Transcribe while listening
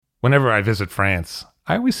Whenever I visit France,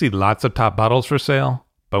 I always see lots of top bottles for sale,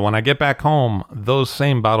 but when I get back home, those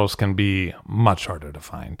same bottles can be much harder to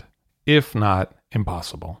find, if not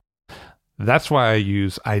impossible. That's why I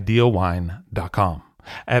use idealwine.com.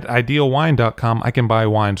 At idealwine.com, I can buy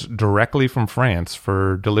wines directly from France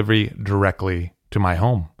for delivery directly to my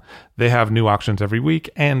home. They have new auctions every week,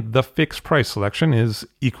 and the fixed price selection is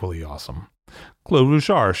equally awesome. Clos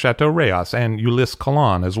Rougeard, Chateau Rayas, and Ulysse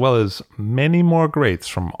Cologne, as well as many more greats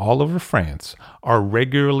from all over France, are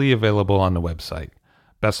regularly available on the website.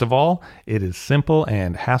 Best of all, it is simple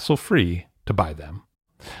and hassle-free to buy them.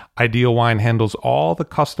 Ideal Wine handles all the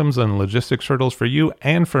customs and logistics hurdles for you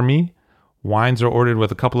and for me. Wines are ordered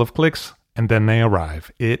with a couple of clicks, and then they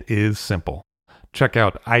arrive. It is simple. Check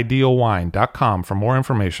out idealwine.com for more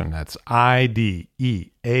information. That's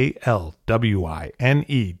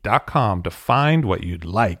IDEALWINE.com to find what you'd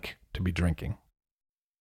like to be drinking.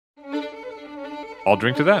 I'll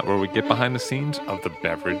Drink to That, where we get behind the scenes of the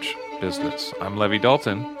beverage business. I'm Levi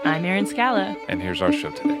Dalton. I'm Erin Scala. And here's our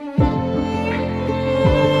show today.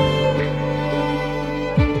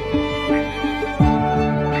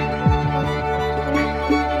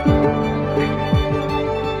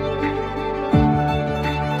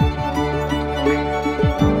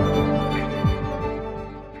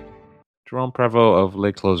 Jerome Prevost of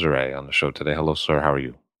Les Closeries on the show today. Hello, sir. How are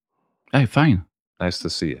you? Hey, fine. Nice to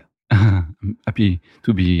see you. I'm happy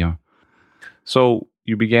to be here. So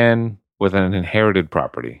you began with an inherited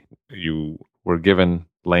property. You were given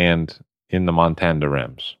land in the Montagne de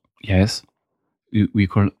Reims. Yes. We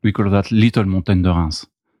call that Little Montagne de Reims,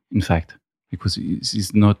 in fact, because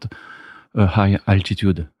it's not a high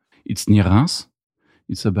altitude. It's near Reims.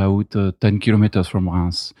 It's about 10 kilometers from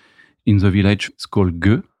Reims. In the village, it's called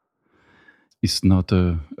Gueux. It's not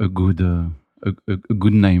a good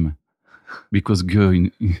name, because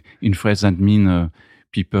Gueux in French that means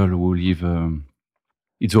people who live.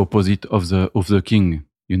 It's the opposite of the king,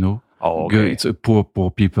 you know. Oh, okay. Gueux, it's a poor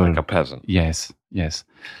people, like a peasant. Yes.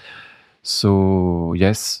 So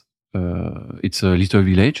yes, it's a little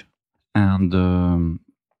village, and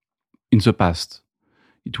in the past,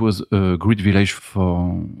 it was a great village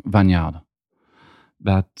for vineyard,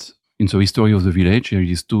 but in the history of the village, there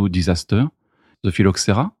is two disasters. The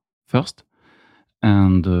phylloxera first,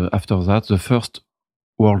 and after that, the First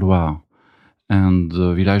World War. And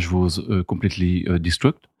the village was completely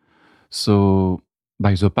destroyed. So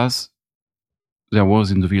by the past, there was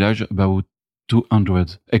in the village about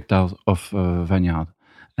 200 hectares of vineyard,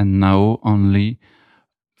 and now only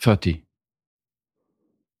 30.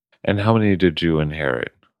 And how many did you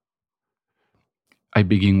inherit? I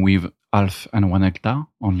begin with 1.5 hectare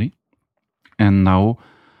only, and now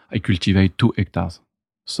I cultivate 2 hectares.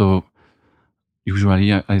 So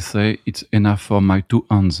usually I say it's enough for my 2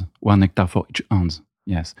 hands, 1 hectare for each hand.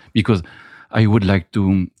 Yes, because I would like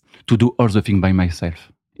to do all the things by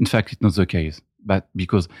myself. In fact, it's not the case, but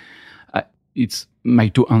because it's my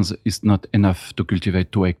 2 hands is not enough to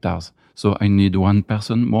cultivate 2 hectares. So I need 1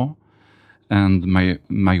 person more, and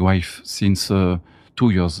my wife since 2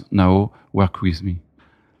 years now work with me.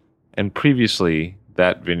 And previously,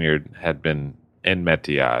 that vineyard had been in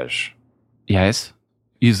métayage. Yes,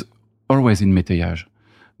 is always in métayage,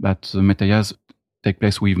 but the métayage take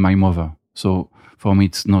place with my mother. So for me,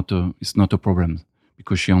 it's not a problem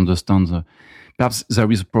because she understands. Perhaps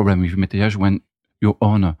there is a problem with métayage when your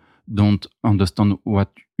owner don't understand what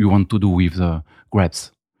you want to do with the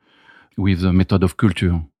grapes, with the method of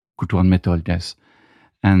culture and method. Yes,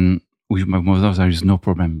 and with my mother there is no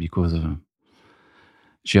problem because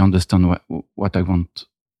she understands what I want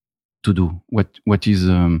to do. What is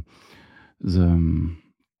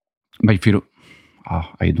my philo?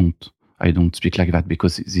 I don't speak like that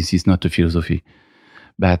because this is not a philosophy.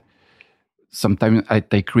 But sometimes I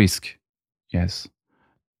take risk. Yes,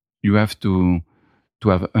 you have to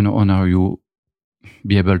have an owner you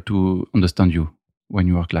be able to understand you when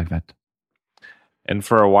you work like that. And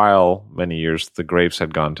for a while, many years, the grapes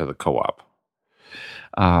had gone to the co-op.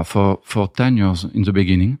 For 10 years in the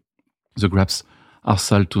beginning, the grapes are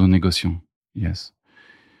sold to the négociant. Yes,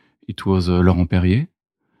 it was Laurent Perrier,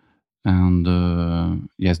 and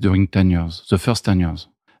yes, during 10 years, the first 10 years.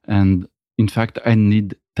 And in fact, I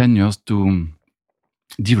need 10 years to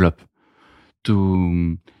develop,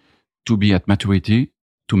 to be at maturity,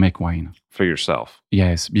 to make wine. For yourself?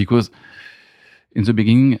 Yes, because in the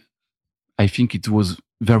beginning, I think it was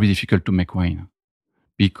very difficult to make wine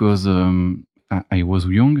because I was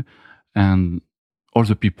young and all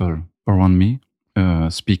the people around me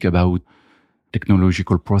speak about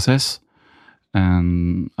technological process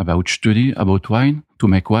and about study, about wine, to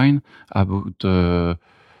make wine, about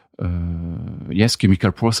yes,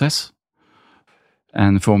 chemical process.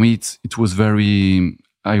 And for me, it was very,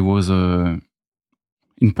 I was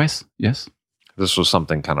impressed, yes. This was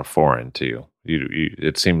something kind of foreign to you.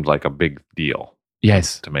 It seemed like a big deal.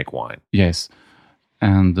 Yes. To make wine. Yes.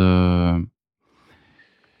 And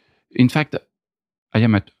in fact, I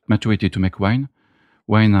am at maturity to make wine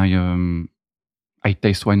when I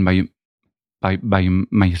taste wine by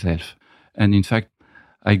myself. And in fact,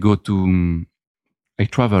 I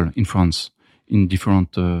travel in France in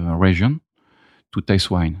different regions to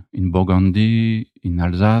taste wine in Burgundy, in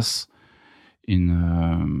Alsace,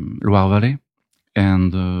 in Loire Valley,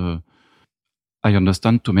 and I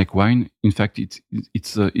understand to make wine. In fact,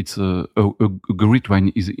 it's a great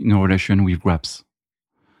wine is in a relation with grapes,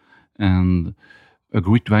 and a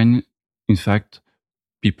great wine, in fact,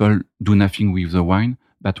 people do nothing with the wine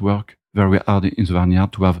but work very hard in the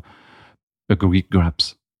vineyard to have a great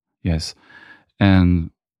grapes. Yes,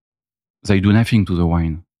 and they do nothing to the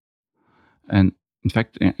wine. And in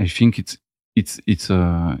fact, I think it's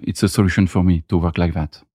a solution for me to work like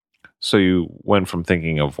that. So you went from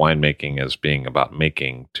thinking of winemaking as being about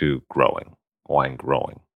making to wine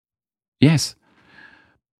growing. Yes.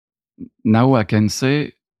 Now I can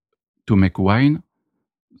say to make wine,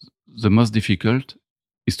 the most difficult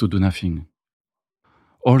is to do nothing.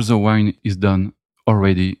 All the wine is done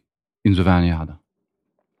already in the vineyard.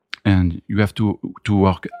 And you have to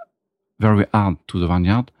work very hard to the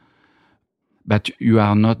vineyard, but you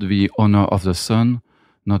are not the owner of the sun,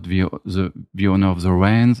 not the owner of the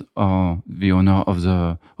rains or the owner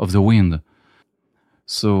of the wind.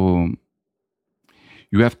 So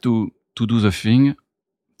you have to do the thing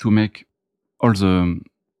to make all the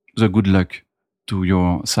good luck to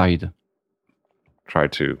your side. Try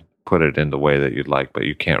to put it in the way that you'd like, but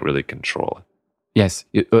you can't really control it. Yes,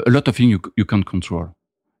 a lot of things you can't control.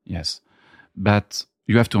 Yes, but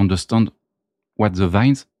you have to understand what the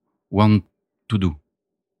vines want to do.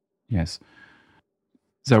 Yes,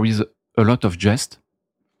 there is a lot of jest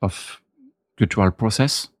of cultural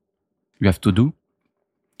process you have to do.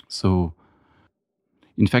 So,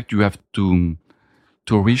 in fact, you have to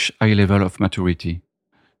reach high level of maturity.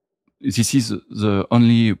 This is the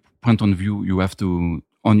only point of view you have to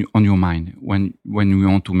on your mind when you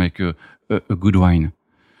want to make a good wine.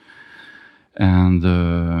 And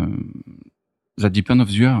that depends of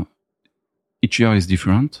the year. Each year is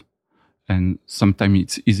different, and sometimes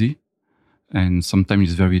it's easy, and sometimes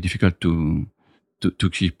it's very difficult to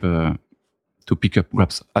keep to pick up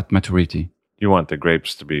grapes at maturity. You want the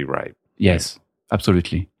grapes to be ripe. Yes,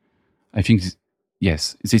 absolutely. I think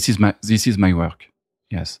yes, this is my work.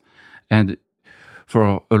 Yes, and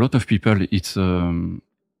for a lot of people, it's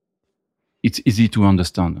easy to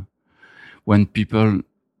understand. When people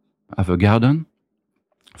have a garden,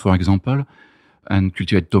 for example, and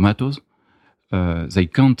cultivate tomatoes, they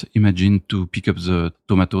can't imagine to pick up the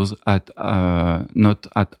tomatoes at not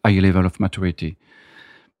at high level of maturity.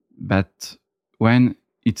 But when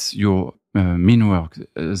it's your main work,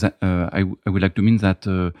 I would like to mean that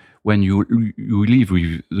when you live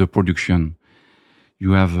with the production,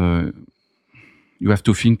 you have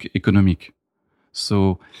to think economic.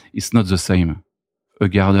 So it's not the same. A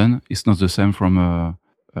garden is not the same from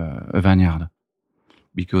a vineyard,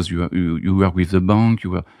 because you work with the bank,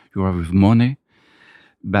 you work with money.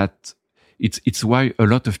 But it's why a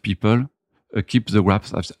lot of people keep the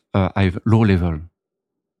grapes at low level.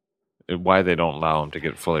 Why they don't allow them to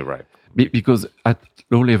get fully ripe? Because at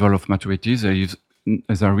low level of maturity, there is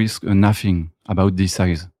nothing about this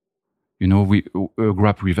size. You know, a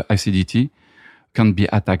grape with acidity can be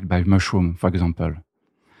attacked by mushroom, for example.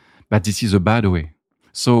 But this is a bad way.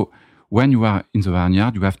 So when you are in the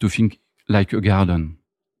vineyard, you have to think like a garden.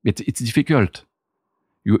 It's difficult.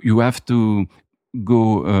 You have to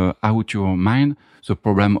go out your mind the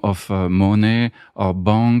problem of money or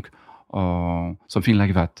bank or something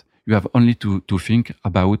like that. You have only to think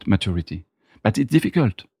about maturity. But it's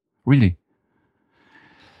difficult, really.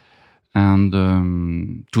 And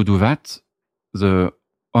to do that, the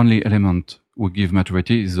only element who give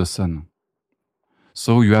maturity is the sun.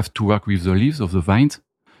 So you have to work with the leaves of the vines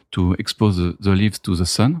to expose the leaves to the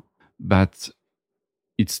sun. But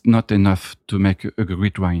it's not enough to make a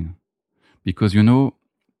great wine. Because, you know,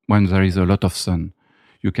 when there is a lot of sun,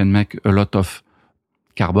 you can make a lot of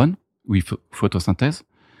carbon with photosynthesis.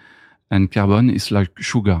 And carbon is like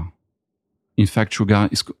sugar. In fact, sugar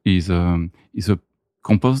is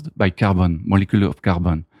composed by carbon, molecule of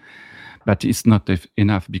carbon. But it's not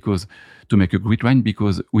enough because to make a great wine,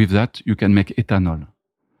 because with that you can make ethanol.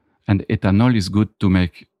 And ethanol is good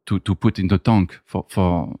to put in the tank for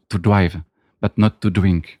to drive, but not to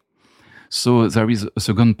drink. So there is a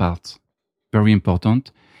second part, very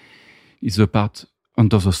important, is the part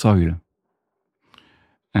under the soil.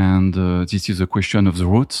 And this is a question of the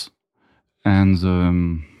roots and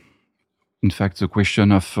in fact the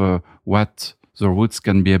question of what the roots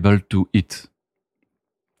can be able to eat.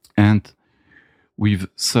 And with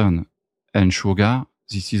sun and sugar,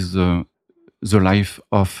 this is the life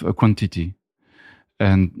of a quantity.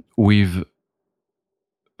 And with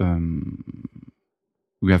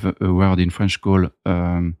we have a word in French called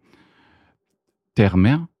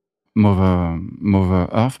terre-mer, mother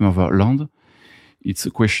earth, mother land. It's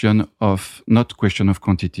a question of, not question of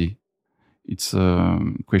quantity. It's a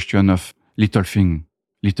question of little thing,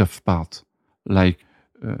 little part, like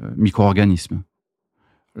microorganism,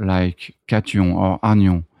 like cation or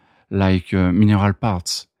anion, like mineral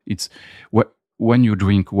parts. It's when you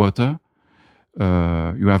drink water,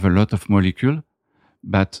 you have a lot of molecule,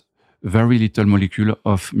 but very little molecule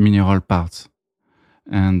of mineral parts.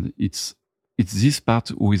 And it's this part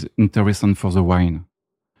who is interesting for the wine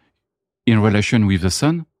in relation with the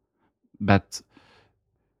sun, but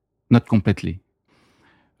not completely.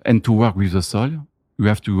 And to work with the soil, you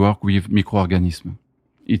have to work with microorganisms.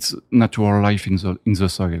 It's natural life in the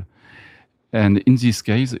soil. And in this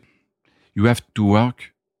case, you have to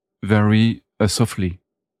work very softly.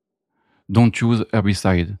 Don't use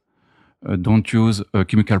herbicide. Don't use a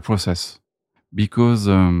chemical process. Because,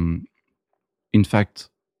 in fact,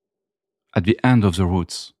 at the end of the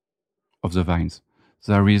roots of the vines,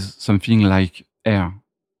 there is something like air.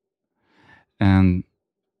 And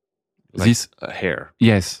like this hair.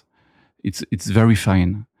 Yes, it's very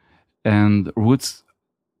fine. And roots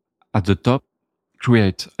at the top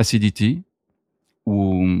create acidity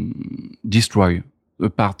who destroy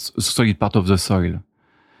a solid part of the soil.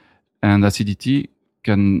 And acidity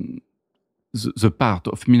can, the part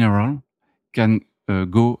of mineral can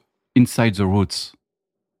go inside the roots.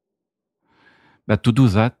 But to do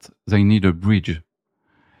that, they need a bridge.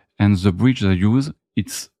 And the bridge they use,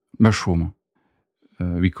 it's mushroom.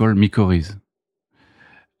 We call mycorrhiza.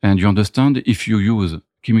 And you understand, if you use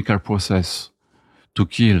chemical process to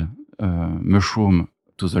kill mushroom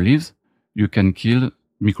to the leaves, you can kill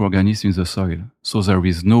microorganisms in the soil. So there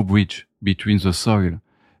is no bridge between the soil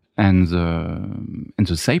and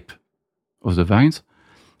the sap of the vines.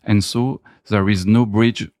 And so there is no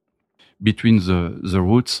bridge between the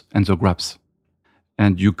roots and the grapes.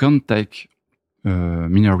 And you can't take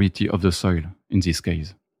minerality of the soil in this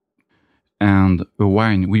case. And a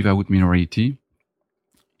wine without minerality,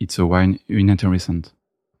 it's a wine uninteresting.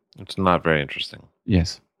 It's not very interesting.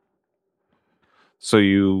 Yes. So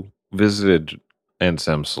you visited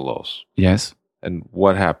Anselm Salos. Yes. And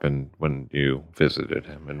what happened when you visited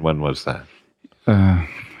him, and when was that?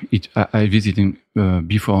 I visited him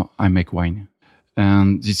before I make wine.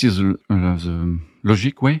 And this is the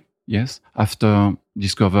logic way, yes. After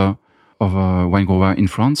discover of a wine grower in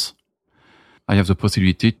France, I have the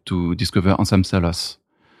possibility to discover Anselm Salos.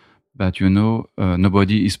 But you know,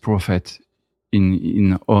 nobody is prophet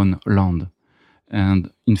in own land.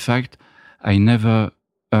 And in fact, I never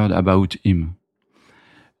heard about him.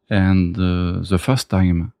 And the first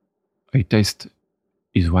time I taste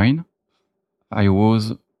his wine, I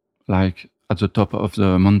was like at the top of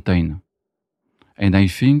the mountain. And I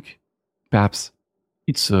think perhaps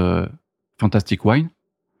it's a fantastic wine,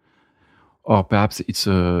 or perhaps it's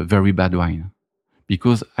a very bad wine,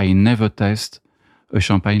 because I never taste a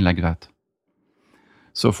champagne like that.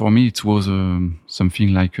 So for me, it was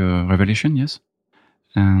something like a revelation, yes.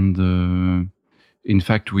 And in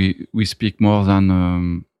fact, we speak more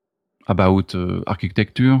than about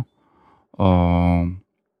architecture or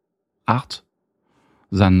art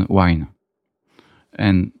than wine.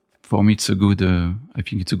 And for me, it's a good. I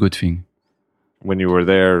think it's a good thing. When you were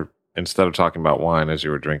there, instead of talking about wine as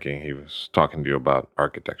you were drinking, he was talking to you about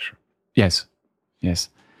architecture. Yes, yes.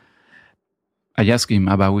 I asked him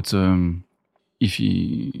about if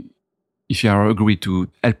he are agree to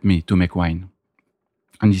help me to make wine,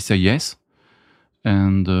 and he said yes.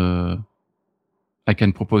 And I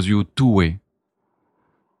can propose you two ways: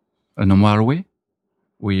 a normal way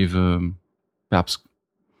with perhaps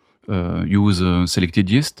use selected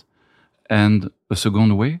yeast, and a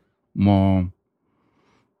second way,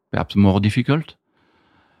 perhaps more difficult,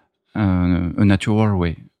 a natural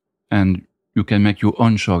way. And you can make your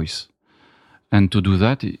own choice. And to do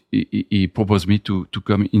that, he proposed me to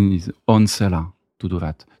come in his own cellar to do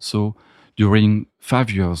that. So during 5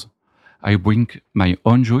 years, I bring my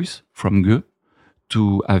own juice from Gueux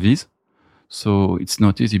to Aviz. So it's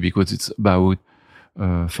not easy because it's about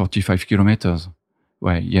 45 kilometers.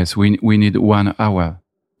 Well, yes, we need 1 hour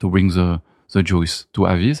to bring the juice to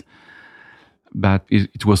Aviz. but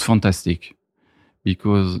it was fantastic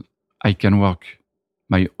because I can work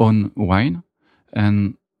my own wine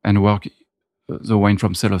and work the wine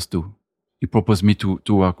from cellars too. He proposed me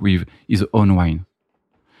to work with his own wine.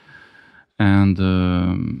 And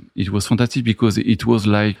it was fantastic because it was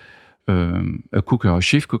like a cooker, a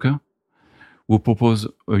chef cooker, who proposed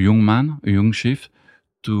a young man, a young chef,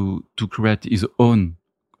 to create his own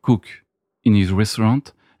cook in his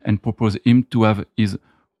restaurant and propose him to have his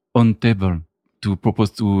own table to propose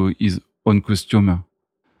to his own customer.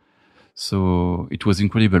 So it was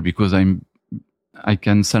incredible because I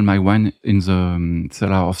can sell my wine in the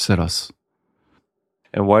cellar of cellars.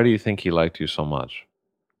 And why do you think he liked you so much?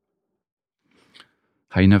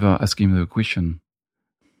 I never asked him the question.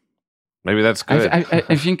 Maybe that's good.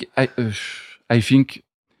 I think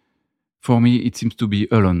for me it seems to be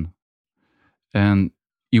alone, and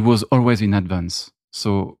he was always in advance.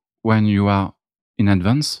 So when you are in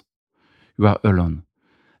advance, you are alone,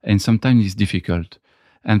 and sometimes it's difficult.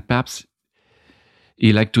 And perhaps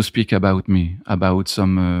he liked to speak about me, about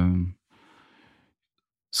some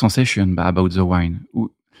sensation about the wine.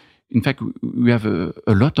 In fact, we have a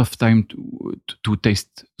lot of time to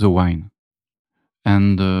taste the wine,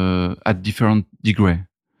 and at different degree,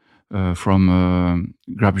 from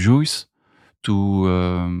grape juice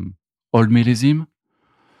to old millésime,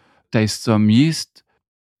 taste some yeast,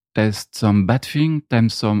 taste some bad thing,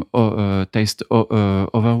 taste some taste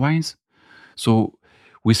other wines. So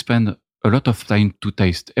we spend a lot of time to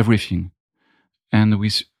taste everything, and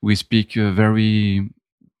we speak very,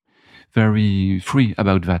 very free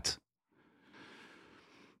about that.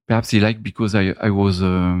 Perhaps he liked because I was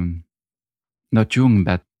not young,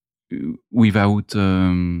 but without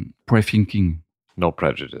pre-thinking. No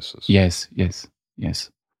prejudices. Yes.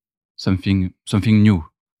 Something new,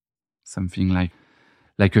 something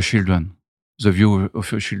like a children. The view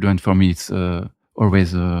of a children for me it's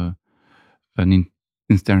always an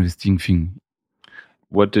interesting thing.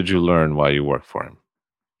 What did you learn while you worked for him?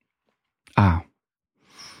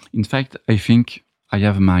 In fact, I think I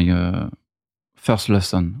have my first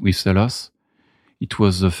lesson with cellars. It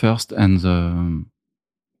was the first and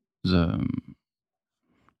the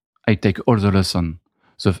I take all the lesson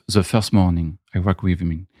the first morning I work with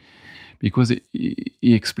him because he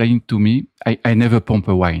explained to me I never pump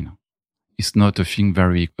a wine. It's not a thing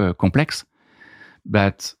very complex,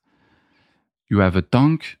 but you have a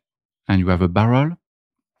tank and you have a barrel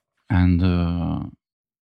and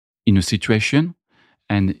in a situation,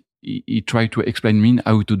 and he tried to explain me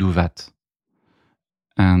how to do that.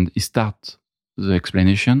 And he start the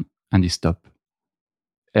explanation and he stop.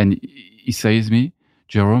 And he says me,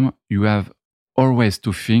 Jerome, you have always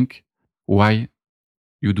to think why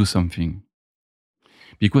you do something.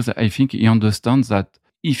 Because I think he understands that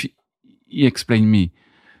if he explain me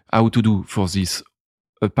how to do for this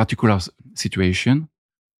particular situation,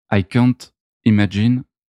 I can't imagine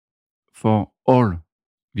for all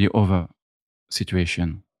the other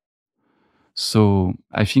situation. So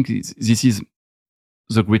I think this is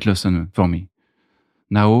the great lesson for me.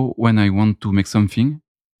 Now, when I want to make something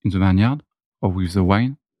in the vineyard or with the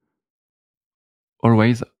wine,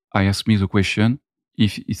 always I ask me the question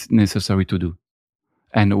if it's necessary to do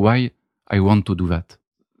and why I want to do that.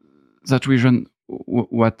 That reason,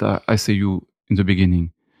 what I say you in the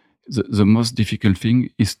beginning, the most difficult thing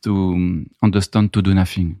is to understand to do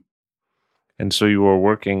nothing. And so you were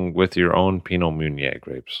working with your own Pinot Meunier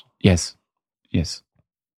grapes. Yes.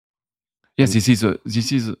 This is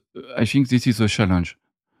I think this is a challenge.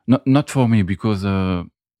 Not for me because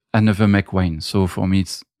I never make wine, so for me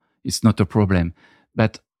it's not a problem.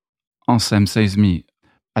 But Anselm says me,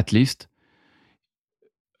 at least.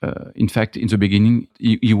 In fact, in the beginning,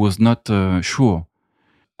 he was not sure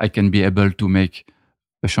I can be able to make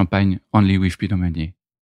a champagne only with Pinot Meunier.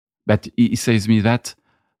 But he says me that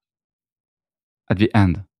at the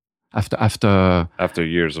end, after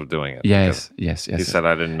years of doing it. Yes. He said,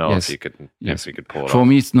 "I didn't know if he could pull it off." For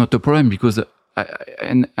me, it's not a problem because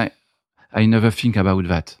I never think about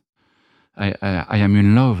that. I am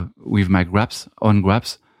in love with my own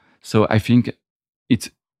grapes, so I think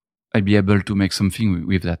I'd be able to make something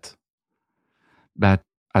with that. But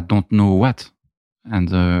I don't know what, and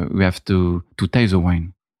we have to taste the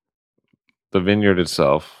wine. The vineyard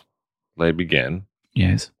itself, Les Begin.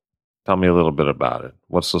 Yes. Tell me a little bit about it.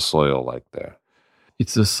 What's the soil like there?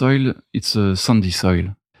 It's a sandy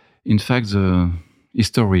soil. In fact, the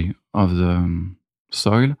history of the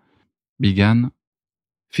soil began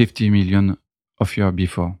 50 million of years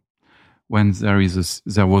before, when there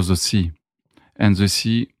was a sea, and the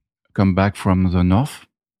sea come back from the north,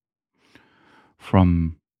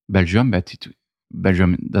 from Belgium, but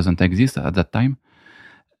Belgium doesn't exist at that time.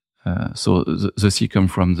 So the sea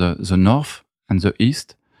comes from the north and the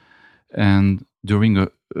east. And during a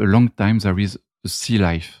long time, there is sea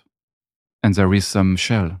life. And there is some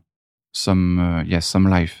shell, some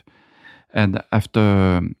life. And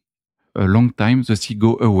after a long time, the sea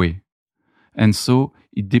go away. And so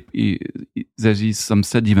there is some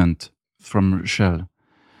sediment from shell.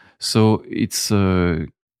 So it's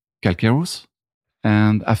calcareous.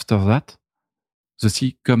 And after that, the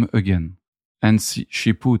sea come again. And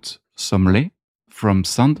she put some lay from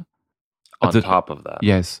sand. On top of that.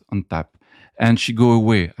 Yes, on top. And she go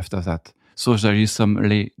away after that. So there is some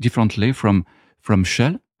different lay from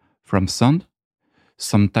shell, from sand,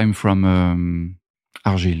 sometime from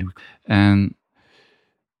argile. And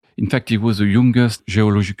in fact, it was the youngest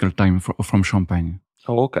geological time from Champagne.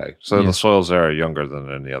 Oh, okay. So Yes. the soils there are younger than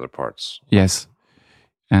in the other parts. Yes.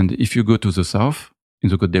 And if you go to the south, in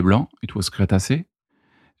the Côte des Blancs, it was Crétacé.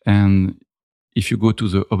 And if you go to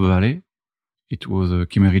the Haute Valley, it was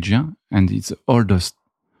Chimérigien, and it's the oldest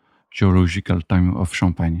geological time of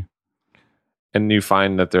Champagne. And you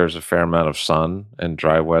find that there's a fair amount of sun and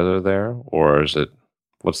dry weather there? Or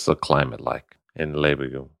what's the climate like in Les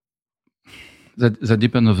Bigues? That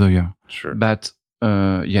depends of the year. Sure. But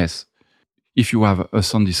yes, if you have a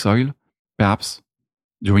sandy soil, perhaps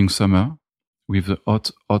during summer, with the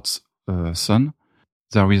hot sun,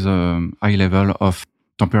 there is a high level of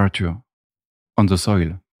temperature on the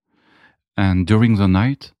soil. And during the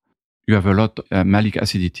night, you have a lot of malic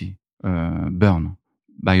acidity burn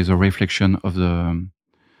by the reflection of the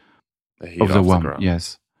heat of the off warm. ground.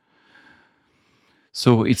 Yes.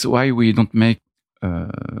 So it's why we don't make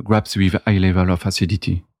grapes with high level of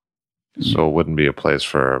acidity. So it wouldn't be a place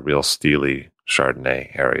for a real steely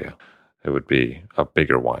Chardonnay area. It would be a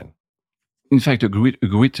bigger wine. In fact, a great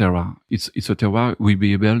terroir, it's a terroir will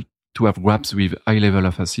be able to have grapes with high level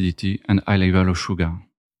of acidity and high level of sugar.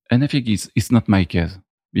 And I think it's not my case,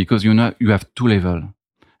 because you have two levels,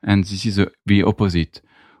 and this is the opposite.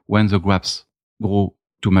 When the grapes grow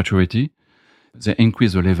to maturity, they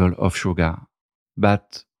increase the level of sugar,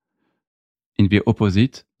 but in the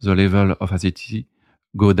opposite, the level of acidity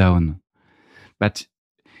go down. But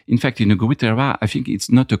in fact, in a great terroir, I think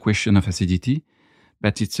it's not a question of acidity,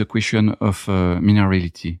 but it's a question of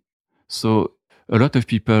minerality. So a lot of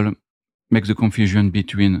people make the confusion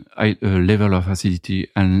between level of acidity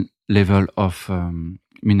and level of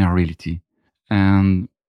minerality. And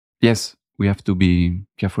yes, we have to be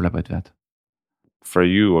careful about that. For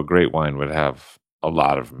you, a great wine would have a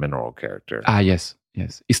lot of mineral character. Yes.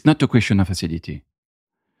 It's not a question of acidity.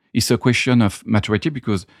 It's a question of maturity,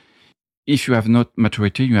 because if you have not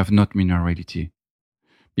maturity, you have not minerality.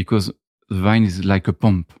 Because the wine is like a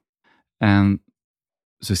pump. And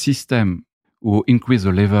the system will increase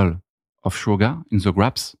the level of sugar in the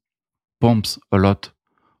grapes, pumps a lot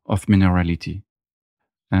of minerality.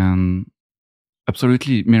 And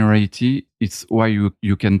absolutely, minerality is why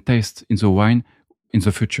you can taste in the wine in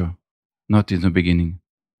the future, not in the beginning.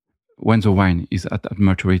 When the wine is at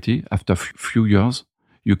maturity, after few years,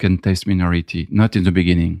 you can taste minerality, not in the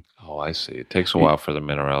beginning. Oh, I see. It takes a while for the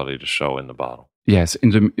minerality to show in the bottle. Yes,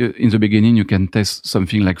 in the beginning, you can taste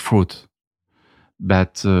something like fruit.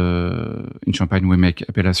 But in Champagne, we make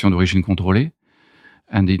appellation d'origine contrôlée,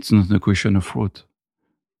 and it's not a question of fruit.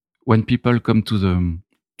 When people come to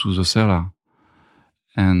the cellar,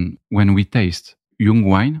 and when we taste young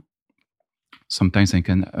wine, sometimes they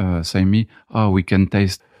can say me, we can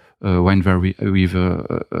taste wine with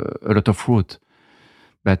a lot of fruit,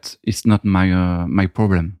 but it's not my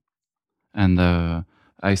problem. And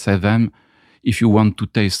I say them, if you want to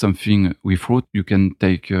taste something with fruit, you can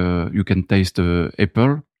taste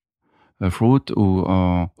apple, fruit,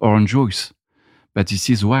 or orange juice. But this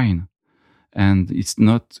is wine, and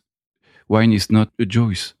wine is not a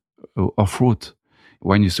juice or fruit.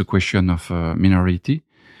 Wine is a question of minerality,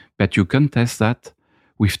 but you can taste that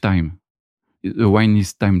with time. The wine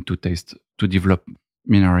needs time to taste, to develop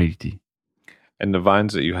minerality. And the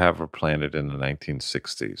vines that you have were planted in the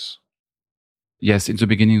 1960s. Yes, in the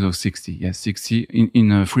beginning of 60. Yes, 60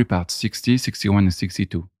 in 3 parts, 60, 61, and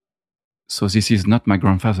 62. So this is not my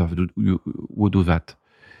grandfather who do that.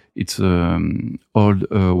 It's old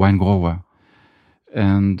wine grower.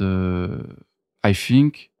 And I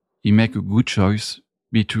think he make a good choice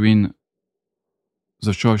between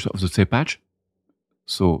the choice of the cepage,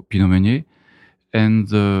 so Pinot Meunier, and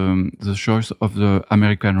the choice of the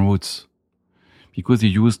American roots, because he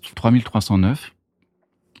used 3309,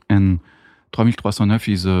 and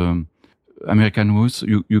 3309 is American roots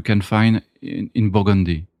you can find in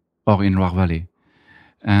Burgundy or in Loire Valley,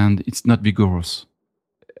 and it's not vigorous.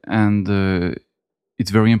 And it's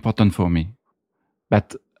very important for me,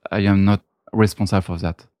 but I am not responsible for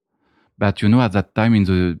that. But at that time in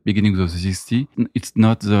the beginning of the 60s, it's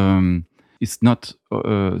not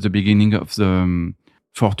the beginning of the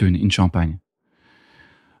fortune in Champagne.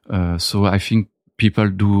 So I think people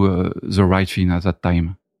do the right thing at that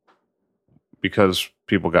time. Because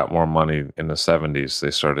people got more money in the 70s,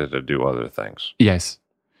 they started to do other things. Yes,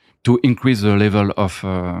 to increase the level of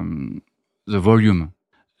the volume.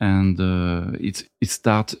 And it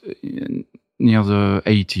starts near the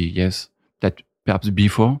 80, yes, that perhaps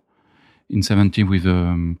before, in 70 with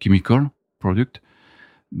chemical product.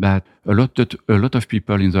 But a lot of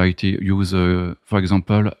people in the IT use, for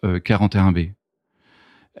example, 41B.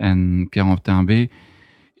 And 41B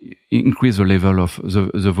increase the level of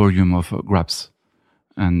the volume of grapes.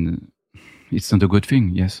 And it's not a good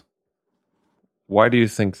thing, yes. Why do you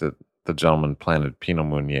think that the gentleman planted Pinot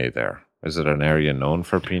Meunier there? Is it an area known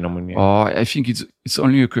for Pinot Meunier? I think it's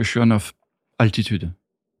only a question of altitude,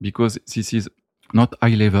 because this is not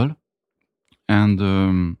high level,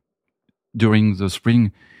 and during the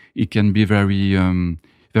spring it can be very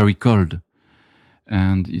very cold,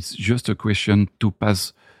 and it's just a question to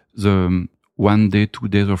pass the 1 day, 2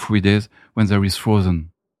 days, or 3 days when there is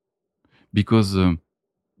frozen, because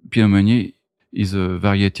Pinot Meunier is a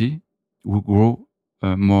variety who grow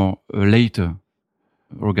more later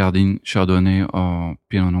regarding Chardonnay or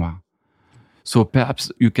Pinot Noir. So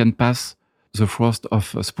perhaps you can pass the frost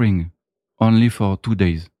of spring only for 2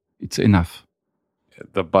 days. It's enough.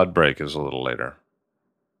 The bud break is a little later.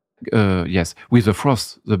 Yes, with the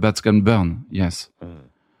frost, the buds can burn, yes. Mm.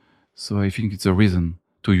 So I think it's a reason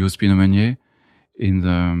to use Pinot Meunier in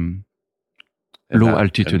the low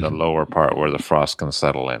altitude. In the lower part where the frost can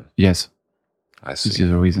settle in. Yes. I see. This is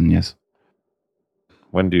the reason, yes.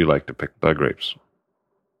 When do you like to pick the grapes?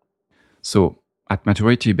 So at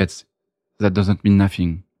maturity, but that doesn't mean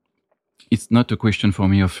nothing. It's not a question for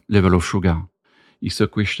me of level of sugar. It's a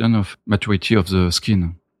question of maturity of the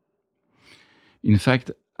skin. In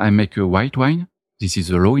fact, I make a white wine. This is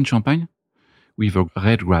the low in Champagne with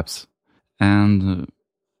red grapes. And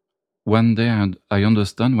one day I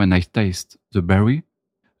understand when I taste the berry,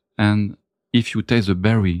 and if you taste the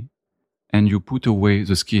berry and you put away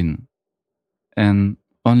the skin and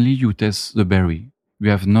only you taste the berry, you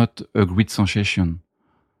have not a great sensation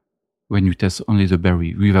when you taste only the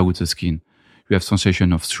berry without the skin. You have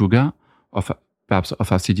sensation of sugar, of perhaps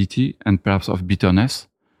of acidity, and perhaps of bitterness.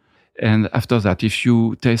 And after that, if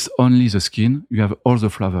you taste only the skin, you have all the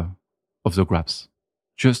flavor of the grapes,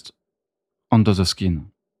 just under the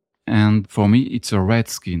skin. And for me, it's a red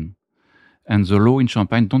skin. And the law in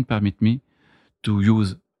Champagne don't permit me to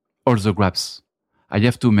use all the grapes. I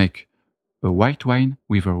have to make a white wine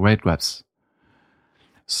with a red grapes.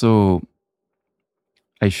 So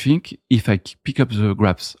I think if I pick up the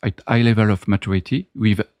grapes at high level of maturity,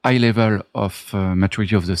 with high level of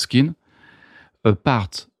maturity of the skin, a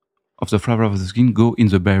part of the flavor of the skin go in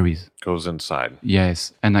the berries. Goes inside.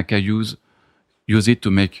 Yes, and I can use it to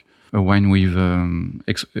make a wine with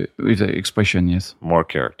expression. Yes, more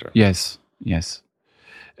character. Yes, yes,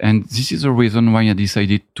 and this is the reason why I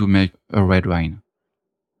decided to make a red wine.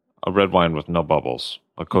 A red wine with no bubbles,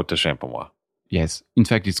 a Côte de Champenois. Yes, in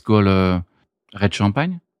fact, it's called red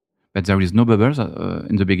champagne, but there is no bubbles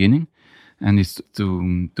in the beginning, and it's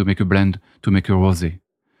to make a blend, to make a rosé.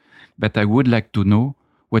 But I would like to know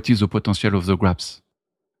what is the potential of the grapes.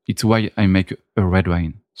 It's why I make a red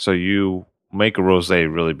wine. So you make a rosé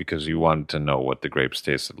really because you wanted to know what the grapes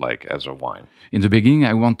tasted like as a wine. In the beginning,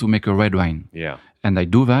 I want to make a red wine. Yeah. And I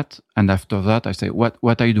do that, and after that, I say,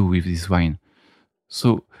 what I do with this wine?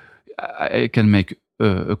 So I can make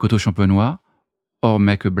a Côte Champenois or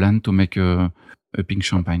make a blend to make a pink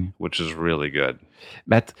champagne. Which is really good.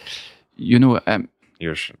 But, you know...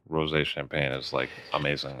 your rosé champagne is like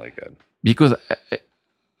amazingly good. Because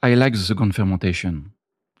I like the second fermentation.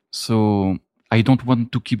 So I don't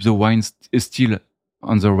want to keep the wine still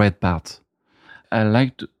on the red part. I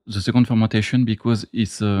like the second fermentation because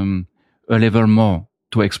it's a level more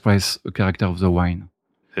to express the character of the wine.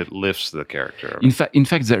 It lifts the character. In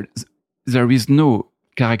fact, there is no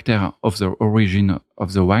character of the origin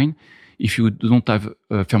of the wine if you don't have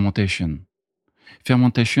fermentation.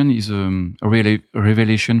 Fermentation is a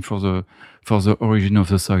revelation for the origin of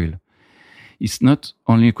the soil. It's not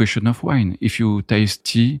only a question of wine. If you taste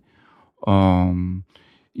tea,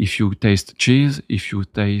 if you taste cheese, if you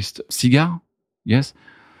taste cigar, yes,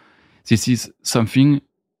 this is something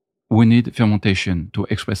we need fermentation to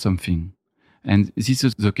express something. And this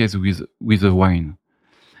is the case with the wine.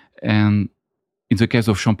 And in the case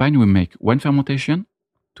of champagne, we make one fermentation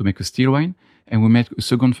to make a still wine, and we make a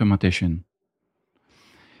second fermentation.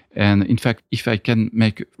 And in fact, if I can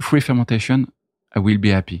make 3 fermentation, I will be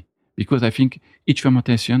happy because I think each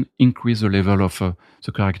fermentation increases the level of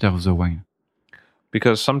the character of the wine.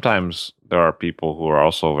 Because sometimes there are people who are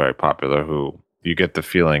also very popular who you get the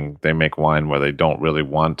feeling they make wine where they don't really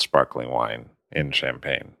want sparkling wine in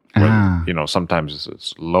Champagne. Where, you know, sometimes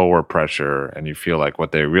it's lower pressure and you feel like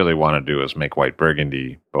what they really want to do is make white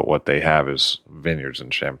Burgundy, but what they have is vineyards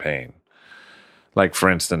in Champagne. Like, for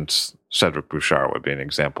instance, Cedric Bouchard would be an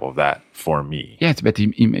example of that for me. Yes, but he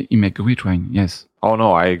make great wine, yes. Oh,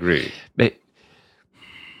 no, I agree. But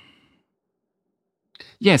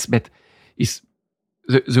yes, but it's,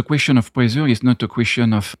 the question of pressure is not a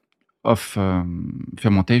question of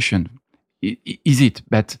fermentation. Is it?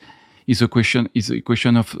 But it's a question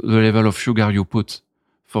of the level of sugar you put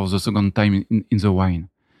for the second time in the wine.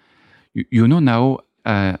 You know now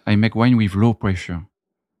I make wine with low pressure.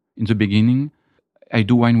 In the beginning, I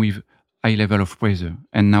do wine with high level of pressure,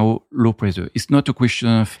 and now low pressure. It's not a question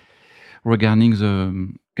of regarding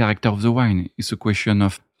the character of the wine. It's a question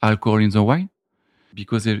of alcohol in the wine,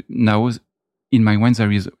 because now in my wine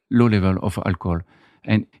there is low level of alcohol,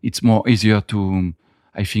 and it's more easier to,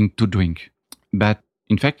 I think, to drink. But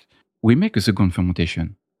in fact, we make a second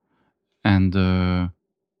fermentation, and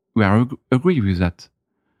we are agree with that.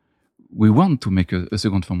 We want to make a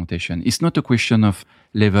second fermentation. It's not a question of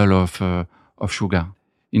level of sugar.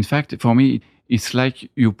 In fact, for me, it's like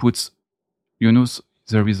you put, you know,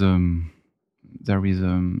 there is a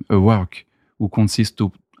work who consists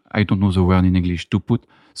to, I don't know the word in English, to put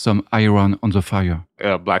some iron on the fire.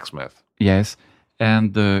 Blacksmith. Yes,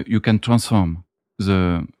 and you can transform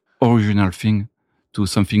the original thing to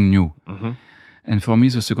something new. Mm-hmm. And for me,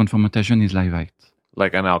 the second fermentation is like that.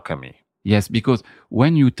 Like an alchemy. Yes, because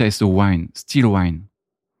when you taste a wine, still wine,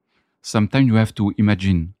 sometimes you have to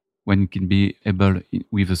imagine when it can be able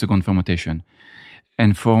with the second fermentation.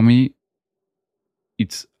 And for me,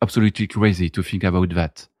 it's absolutely crazy to think about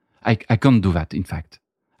that. I can't do that, in fact.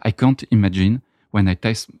 I can't imagine when I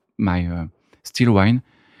taste my still wine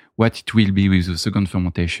what it will be with the second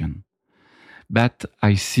fermentation. But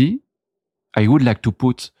I would like to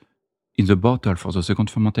put in the bottle for the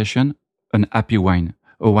second fermentation an happy wine,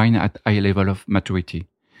 a wine at high level of maturity.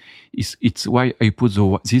 It's why I put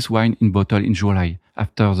this wine in bottle in July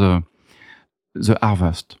after the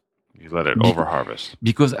harvest. You let it over harvest.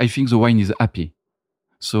 Because I think the wine is happy.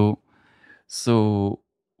 So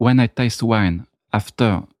when I taste wine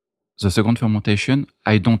after the second fermentation,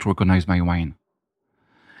 I don't recognize my wine.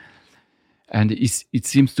 And it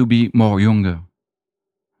seems to be more younger.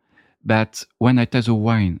 But when I taste the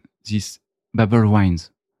wine, these bubble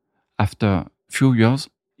wines, after few years,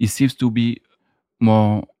 it seems to be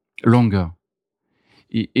more longer.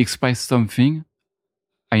 It expresses something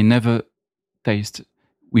I never taste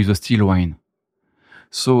with the still wine.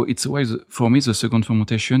 So it's why, for me, the second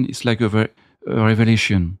fermentation is like a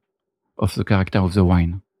revelation of the character of the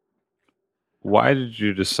wine. Why did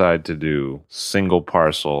you decide to do single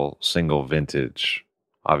parcel, single vintage?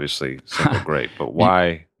 Obviously, single grape, but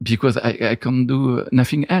why? Because I can do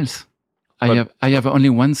nothing else. I have only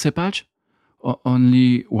one cepage, or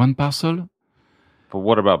only one parcel. But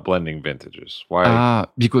what about blending vintages? Why?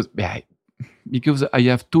 Because I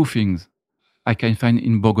have two things I can find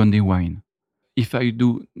in Burgundy wine. If I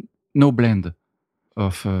do no blend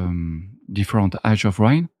of different age of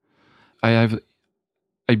wine, I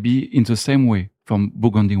be in the same way from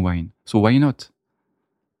Burgundy wine. So why not?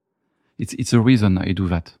 It's a reason I do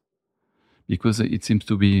that, because it seems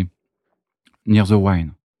to be near the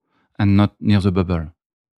wine and not near the bubble.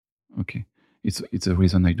 Okay, it's a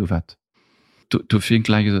reason I do that. To think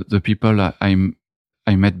like the people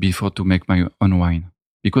I met before to make my own wine,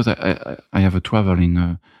 because I have a travel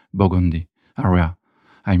in Burgundy area.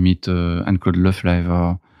 I meet Anne-Claude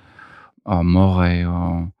Leflèvre or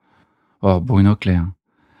Moret or Bruno Claire,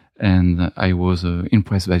 and I was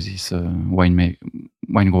impressed by this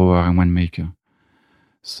wine grower and winemaker.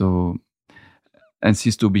 So, and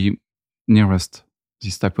seems to be nearest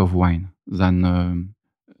this type of wine than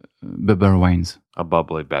bubble wines. A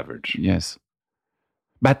bubbly beverage. Yes.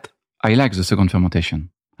 But I like the second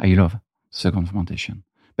fermentation. I love second fermentation.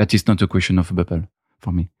 But it's not a question of bubble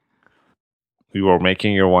for me. You were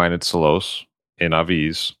making your wine at Salos in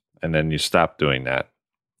Aviz, and then you stopped doing that.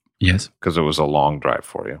 Yes. Because it was a long drive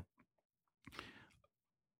for you.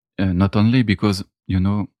 Not only because,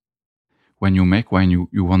 when you make wine,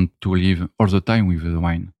 you want to live all the time with the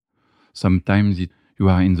wine. Sometimes you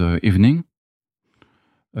are in the evening,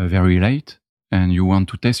 very late, and you want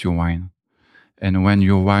to taste your wine. And when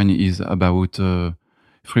your wine is about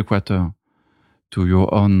 3/4 to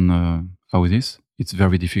your own houses, it's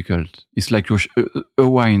very difficult. It's like a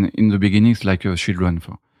wine in the beginning. It's like your children.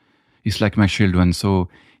 It's like my children. So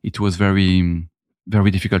it was very,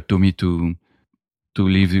 very difficult to me to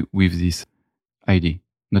live with this idea,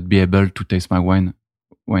 not be able to taste my wine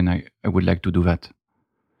when I would like to do that.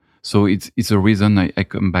 So it's a reason I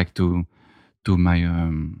come back to my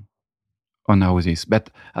own houses.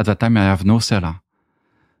 But at that time I have no cellar,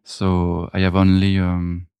 so I have only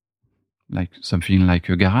like something like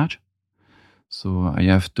a garage. So I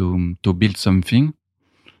have to build something,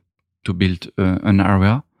 to build an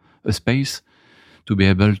area, a space, to be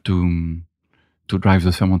able to drive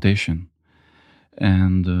the fermentation.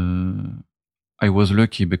 And I was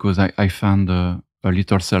lucky because I found a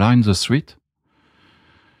little cellar in the street.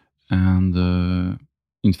 And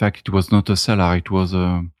in fact, it was not a cellar, it was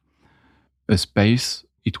a space.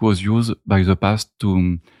 It was used by the past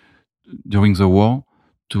during the war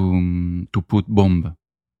to put bomb.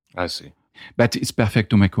 I see. But it's perfect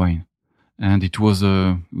to make wine. And it was,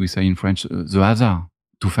 we say in French, the hazard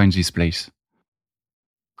to find this place.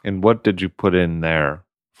 And what did you put in there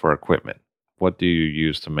for equipment? What do you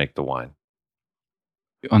use to make the wine?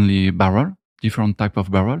 Only barrel, different type of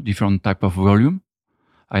barrel, different type of volume.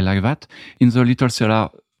 I like that. In the little cellar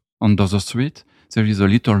under the street, there is a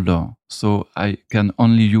little door. So I can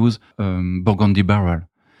only use Burgundy barrel.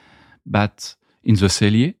 But in the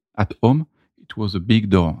cellier at home, it was a big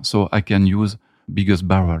door. So I can use biggest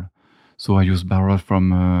barrel. So I use barrel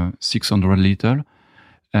from 600 liter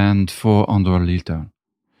and 400 liter.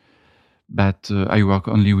 But I work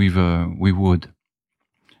only with wood.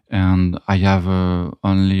 And I have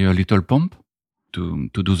only a little pump to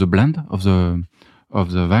do the blend of the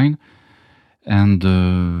wine. And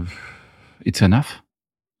it's enough.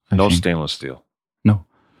 No stainless steel. No.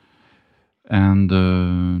 And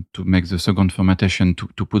to make the second fermentation,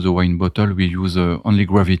 to put the wine bottle, we use only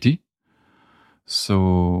gravity.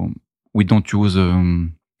 So we don't use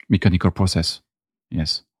mechanical process.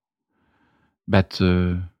 Yes. But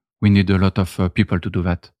we need a lot of people to do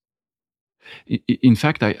that. In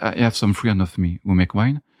fact, I have some friends of me who make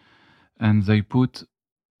wine, and they put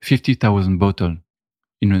 50,000 bottles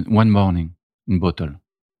in one morning in bottle.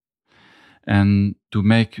 And to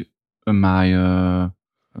make my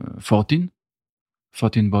 14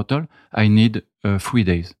 bottle, I need 3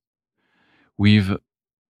 days with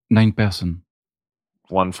 9 persons.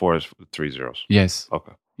 1 4 is 3 zeros. Yes.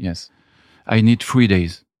 Okay. Yes. I need 3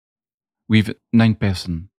 days with 9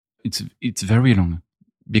 persons. It's very long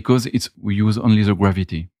because we use only the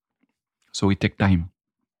gravity, so it takes time.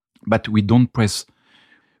 But we don't press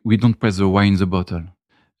the wine in the bottle.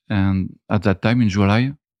 And at that time in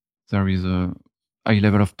July, there is a high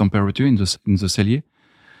level of temperature in the cellier,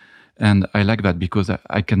 and I like that because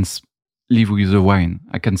I can live with the wine.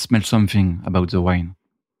 I can smell something about the wine.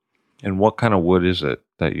 And what kind of wood is it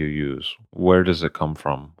that you use? Where does it come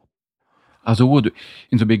from? As a wood,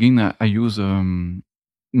 in the beginning, I use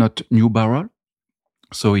not new barrel,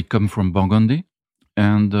 so it comes from Burgundy,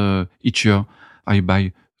 and each year I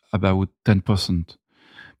buy about 10%.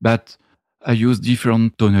 But I use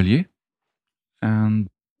different tonnelier, and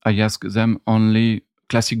I ask them only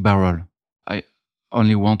classic barrel. I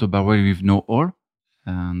only want a barrel with no hole,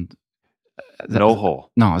 and no hole.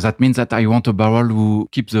 No, that means that I want a barrel who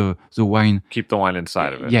keeps the wine. Keep the wine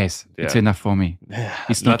inside of it. Yes, yeah. It's enough for me.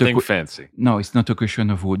 It's nothing fancy. No, it's not a question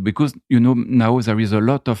of wood because now there is a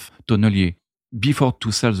lot of tonnelier. Before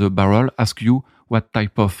to sell the barrel, ask you what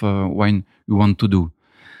type of wine you want to do,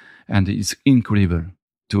 and it's incredible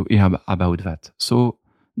to hear about that. So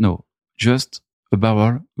no, just a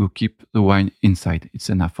barrel who keep the wine inside. It's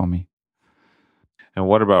enough for me. And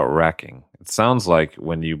what about racking? It sounds like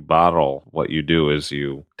when you bottle, what you do is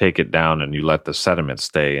you take it down and you let the sediment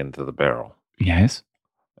stay into the barrel. Yes.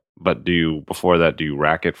 But before that, do you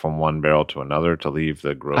rack it from one barrel to another to leave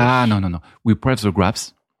the gross? No. We press the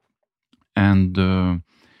grapes and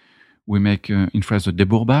we make in France the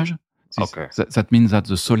débourbage. Okay. That means that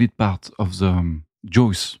the solid part of the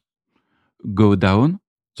juice go down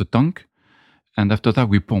the tank, and after that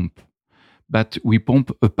we pump. But we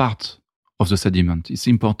pump a part of the sediment. It's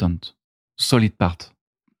important. Solid part.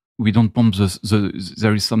 We don't pump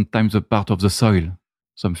there is sometimes a part of the soil,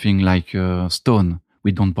 something like stone.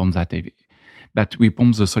 We don't pump that. But we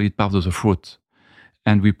pump the solid part of the fruit.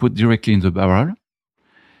 And we put directly in the barrel.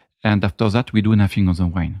 And after that, we do nothing on the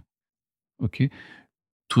wine. Okay?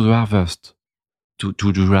 To the harvest, to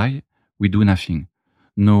dry, we do nothing.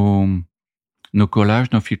 No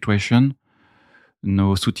collage, no filtration,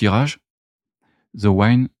 no soutirage. The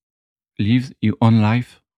wine lives its own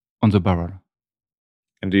life on the barrel.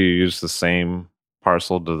 And do you use the same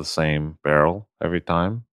parcel to the same barrel every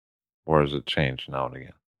time? Or does it change now and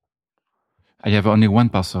again? I have only one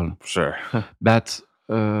parcel. Sure. But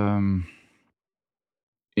in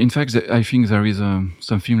fact, I think there is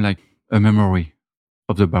something like a memory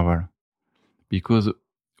of the barrel. Because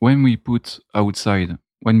when we put outside,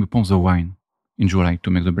 when we pump the wine in July to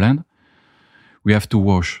make the blend, we have to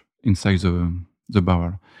wash inside the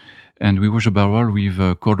barrel. And we wash the barrel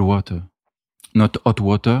with cold water, not hot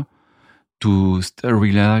water, to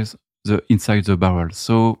sterilize the inside the barrel.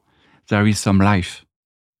 So there is some life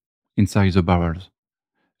inside the barrels.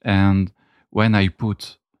 And when I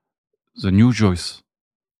put the new juice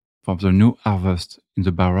from the new harvest in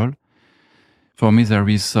the barrel, for me there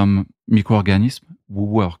is some microorganisms who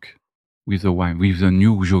work with the wine, with the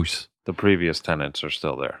new juice. The previous tenants are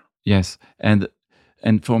still there. Yes, and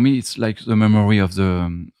for me it's like the memory of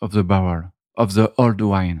the barrel, of the old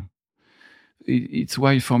wine. It's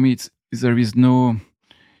why for me there is no,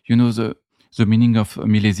 the meaning of a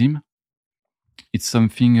millésime. It's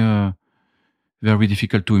something very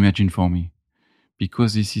difficult to imagine for me,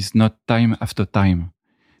 because this is not time after time.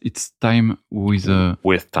 It's time with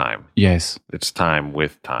time. Yes. It's time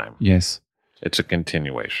with time. Yes. It's a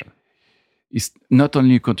continuation. It's not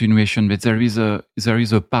only a continuation, but there is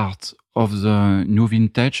a part of the new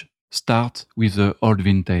vintage start with the old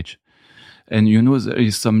vintage. And there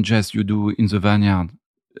is some jazz you do in the vineyard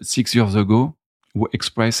 6 years ago who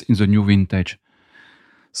express in the new vintage.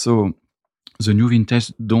 So the new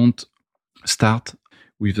vintage don't start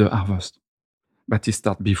with the harvest, but it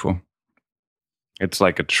start before. It's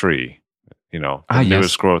like a tree, the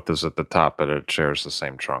newest growth is at the top, but it shares the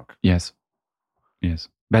same trunk. Yes. Yes.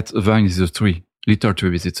 But the vine is a tree. Little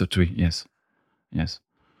tree, but it's a tree. Yes. Yes.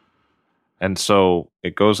 And so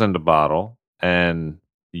it goes into bottle, and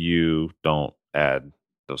you don't add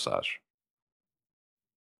dosage.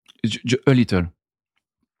 A little.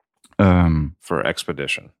 For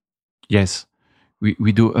expedition. Yes.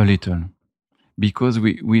 We do a little. Because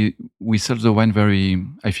we sell the wine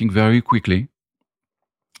very quickly.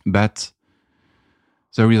 But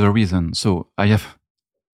there is a reason. So I have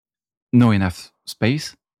no enough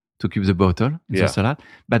space to keep the bottle in the cellar.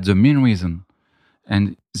 But the main reason,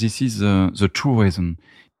 and this is the true reason,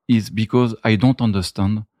 is because I don't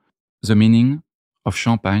understand the meaning of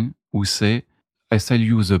champagne who say, I sell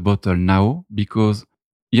you the bottle now because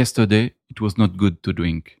yesterday it was not good to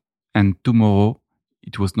drink. And tomorrow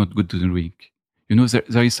it was not good to drink.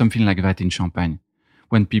 There is something like that in champagne.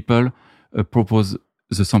 When people propose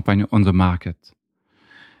the champagne on the market.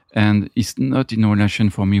 And it's not in relation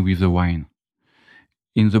for me with the wine.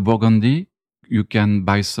 In the Burgundy, you can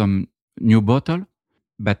buy some new bottle,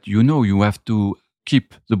 but you have to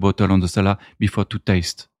keep the bottle on the cellar before to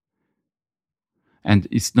taste. And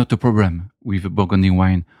it's not a problem with Burgundy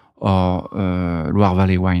wine or Loire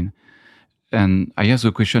Valley wine. And I ask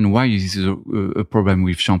the question, why is this a problem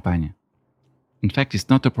with champagne? In fact, it's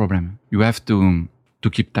not a problem. You have to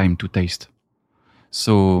keep time to taste.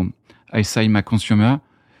 So I say my consumer,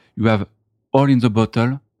 you have all in the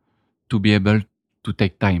bottle to be able to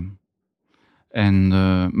take time. And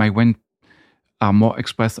my wine are more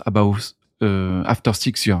expressed about after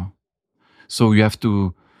 6 years. So you have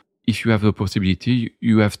to, if you have the possibility,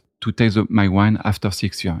 you have to taste my wine after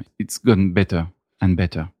 6 years. It's gotten better and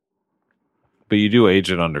better. But you do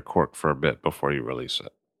age it under cork for a bit before you release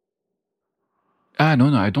it.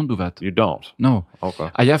 No, I don't do that. You don't? No.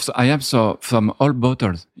 Okay. I have some old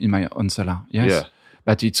bottles in my own cellar. Yes. Yeah.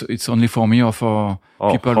 But it's only for me or for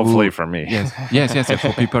people hopefully for me. Yes,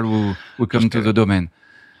 for people who come to the domain.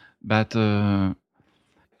 But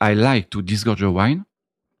I like to disgorge the wine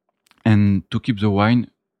and to keep the wine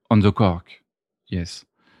on the cork. Yes.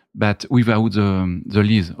 But without the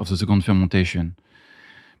lees of the second fermentation.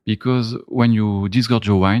 Because when you disgorge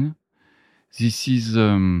the wine, this is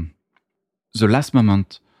the last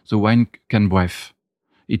moment the wine can breathe.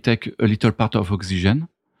 It takes a little part of oxygen.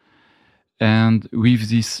 And with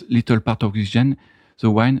this little part of oxygen, the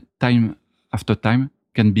wine, time after time,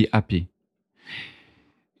 can be happy.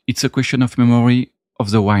 It's a question of memory of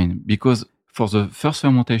the wine, because for the first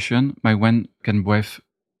fermentation, my wine can breathe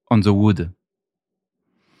on the wood.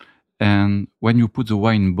 And when you put the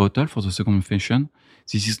wine in bottle for the second fermentation,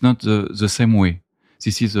 this is not the same way.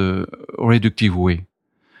 This is a reductive way.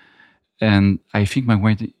 And I think my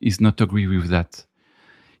wine is not agree with that.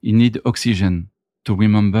 It needs oxygen to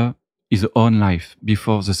remember his own life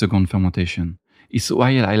before the second fermentation. It's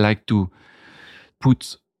why I like to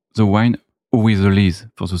put the wine with the lees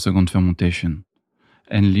for the second fermentation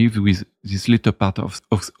and live with this little part of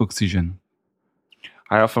oxygen.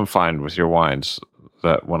 I often find with your wines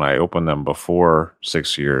that when I open them before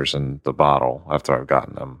 6 years in the bottle, after I've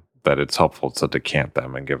gotten them, that it's helpful to decant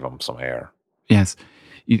them and give them some air. Yes,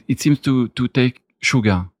 it seems to take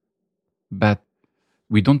sugar, but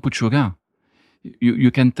we don't put sugar.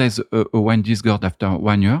 You can taste a wine disgorged after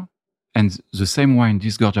 1 year, and the same wine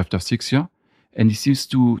disgorged after 6 years, and it seems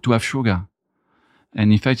to have sugar.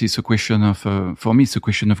 And in fact, it's a question of, for me, it's a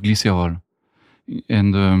question of glycerol,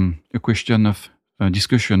 and a question of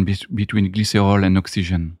discussion between glycerol and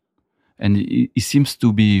oxygen. And it seems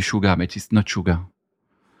to be sugar, but it's not sugar.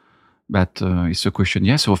 But it's a question,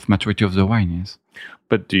 yes, of maturity of the wine, yes.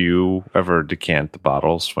 But do you ever decant the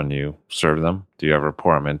bottles when you serve them? Do you ever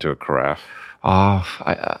pour them into a carafe?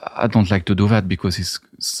 I don't like to do that because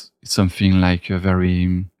it's something like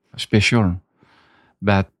very special.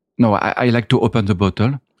 But no, I like to open the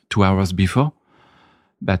bottle 2 hours before,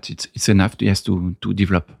 but it's enough, yes, to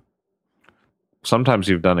develop. Sometimes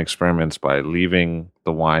you've done experiments by leaving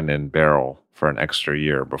the wine in barrel for an extra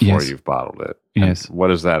year before you've bottled it. Yes. And what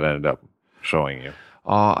does that end up showing you?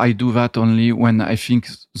 I do that only when I think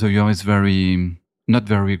the year is not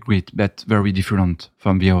very great, but very different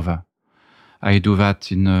from the other. I do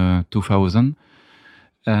that in 2000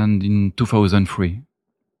 and in 2003.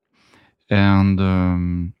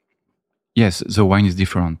 And yes, the wine is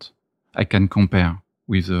different. I can compare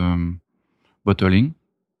with bottling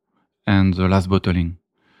and the last bottling.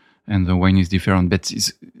 And the wine is different. But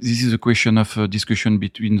this is a question of discussion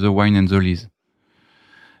between the wine and the lees.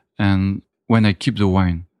 And when I keep the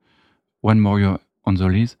wine 1 more year on the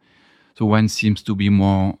lees, the wine seems to be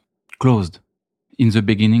more closed. In the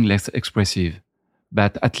beginning, less expressive.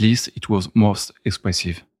 But at least it was most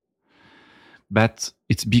expressive. But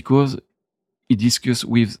it's because it discusses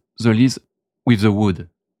with the lees with the wood,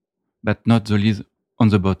 but not the lees on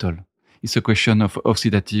the bottle. It's a question of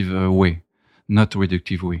oxidative way, not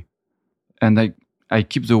reductive way. And I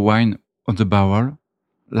keep the wine on the barrel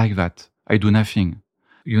like that. I do nothing.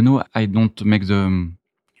 I don't make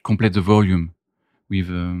complete the volume with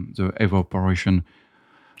the evaporation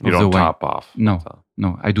of the wine. You don't top off.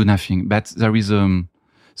 No, I do nothing. But there is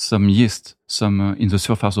some yeast, in the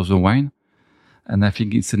surface of the wine, and I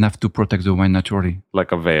think it's enough to protect the wine naturally.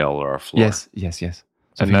 Like a veil or a floor. Yes.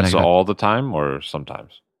 And that's like all the time or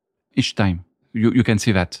sometimes? Each time. You can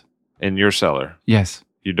see that. In your cellar? Yes.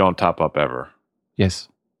 You don't top up ever? Yes.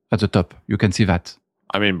 At the top. You can see that.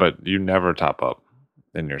 I mean, but you never top up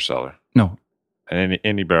in your cellar? No. And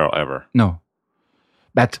any barrel ever? No.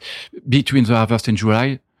 But between the harvest and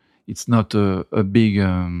July, it's not a big...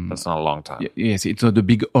 That's not a long time. Yes, it's not a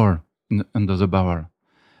big hole under the barrel.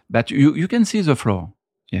 But you can see the floor.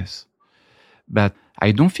 Yes. But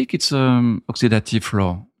I don't think it's oxidative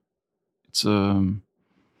floor. It's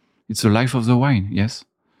the life of the wine, yes.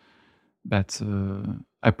 But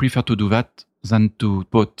I prefer to do that than to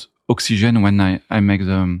put oxygen when I make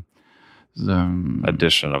the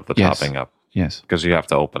addition of the topping up. Yes. Because you have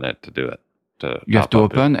to open it to do it. You have to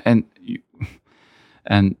open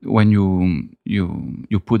and when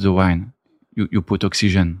you put the wine, you put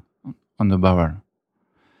oxygen on the barrel.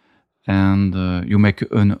 And you make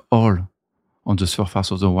an hole on the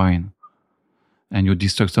surface of the wine. And you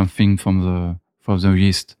disturb something from the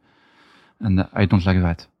yeast. And I don't like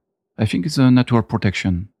that. I think it's a natural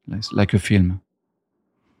protection, like a film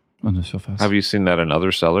on the surface. Have you seen that in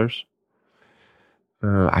other cellars?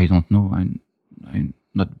 I don't know. I'm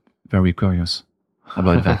not very curious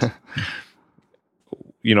about that.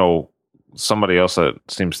 Somebody else that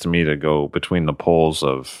seems to me to go between the poles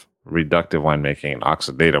of reductive winemaking and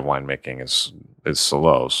oxidative winemaking is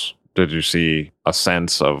Celos. Did you see a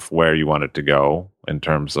sense of where you wanted to go in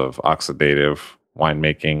terms of oxidative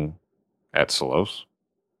winemaking at Celos?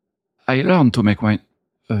 I learned to make wine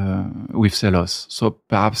with Celos, so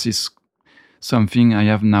perhaps it's something I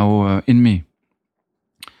have now in me.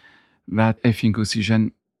 But I think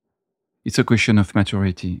oxygen, it's a question of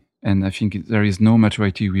maturity. And I think there is no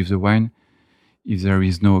maturity with the wine if there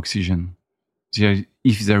is no oxygen.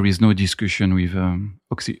 If there is no discussion with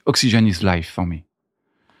oxygen is life for me.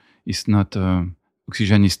 It's not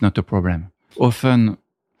oxygen is not a problem. Often,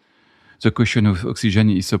 the question of oxygen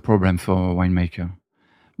is a problem for a winemaker.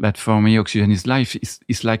 But for me, oxygen is life.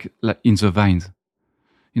 It's like in the vines.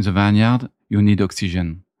 In the vineyard, you need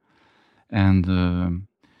oxygen. And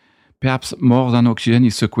perhaps more than oxygen,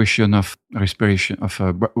 it's a question of respiration, of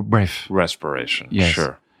breath. Respiration, yes.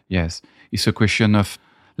 Sure. Yes. It's a question of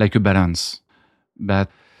like a balance. But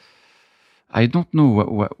I don't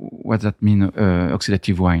know what that means,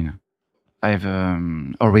 oxidative wine. I've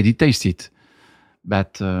already tasted,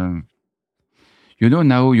 but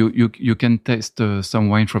now you can taste some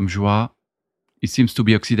wine from Joie. It seems to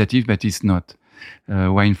be oxidative, but it's not.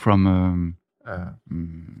 Wine from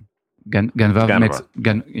Ganvar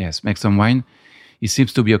makes some wine. It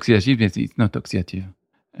seems to be oxidative, but it's not oxidative.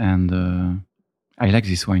 And I like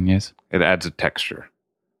this wine, yes. It adds a texture.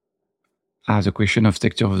 The question of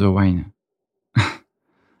texture of the wine.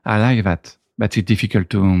 I like that, but it's difficult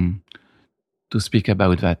to speak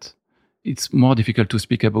about that. It's more difficult to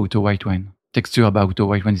speak about a white wine. Texture about a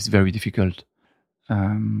white wine is very difficult.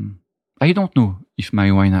 I don't know if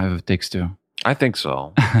my wine have a texture. I think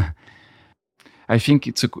so. I think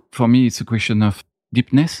for me, it's a question of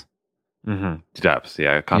deepness. Mm-hmm. Depth,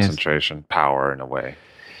 yeah, concentration, yes. Power in a way.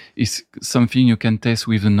 It's something you can taste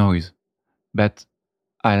with the noise. But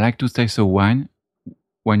I like to taste a wine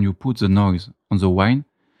when you put the noise on the wine,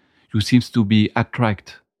 you seems to be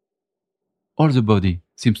attracted. All the body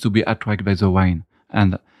seems to be attracted by the wine.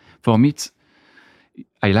 And for me,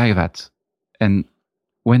 I like that. And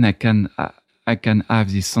when I can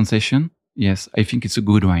have this sensation, yes, I think it's a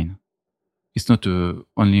good wine. It's not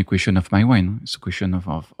only a question of my wine, it's a question of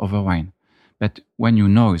other wine. But when you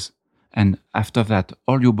noise, and after that,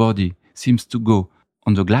 all your body seems to go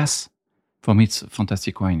on the glass, for me, it's a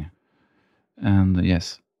fantastic wine. And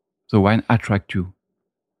yes, the wine attracts you.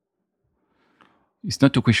 It's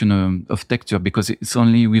not a question of texture because it's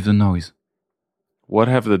only with the noise. What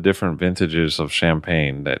have the different vintages of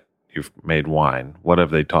champagne that you've made wine, what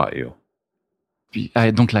have they taught you?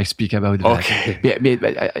 I don't like speak about that. Okay.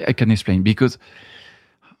 But I can explain because,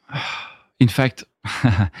 in fact,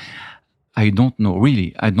 I don't know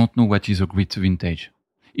what is a great vintage.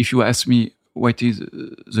 If you ask me what is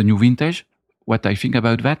the new vintage, what I think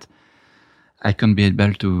about that, I can't be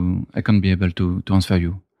able to answer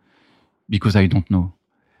you because I don't know.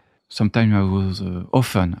 Sometimes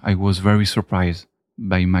I was very surprised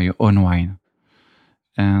by my own wine.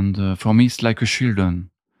 And for me, it's like a children.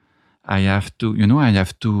 I have two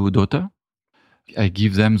daughters. I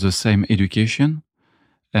give them the same education.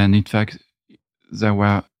 And in fact, they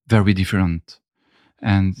were very different.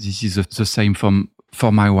 And this is the same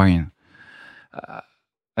for my wine.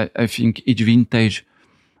 I think each vintage,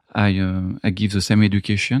 I give the same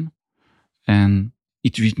education. And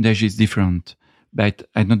each vintage is different. But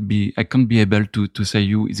I can't be able to say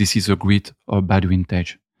you this is a great or bad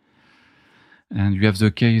vintage. And you have the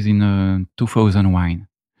case in 2000 wine.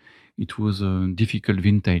 It was a difficult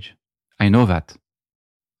vintage. I know that.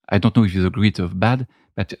 I don't know if it's a great or bad,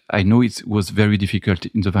 but I know it was very difficult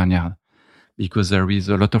in the vineyard because there is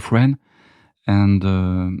a lot of rain and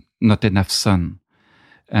not enough sun.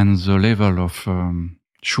 And the level of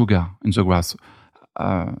sugar in the grass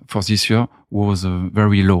for this year was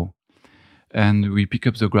very low. And we pick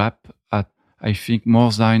up the grape at, I think,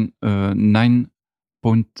 more than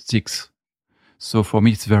 9.6. So for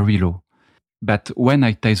me, it's very low. But when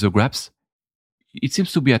I taste the grapes, it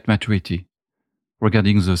seems to be at maturity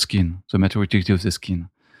regarding the skin, the maturity of the skin.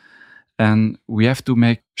 And we have to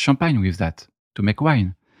make champagne with that, to make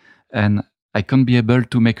wine. And I can't be able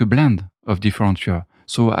to make a blend of different years.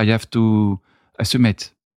 So I have to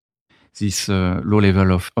estimate this low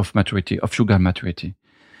level of maturity, of sugar maturity.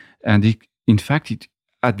 And in fact,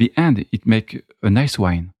 at the end, it makes a nice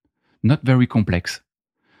wine. Not very complex,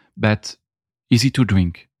 but easy to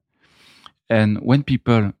drink. And when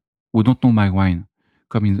people who don't know my wine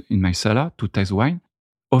come in my cellar to taste wine,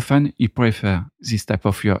 often they prefer this type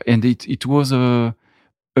of year. And it was a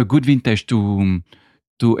good vintage to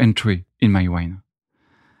entry in my wine.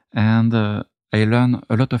 And I learned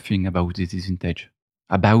a lot of things about this vintage,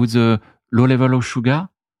 about the low level of sugar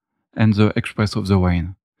and the express of the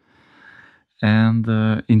wine. And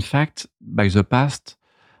in fact, by the past,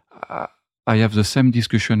 I have the same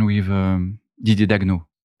discussion with Didier Dagneau.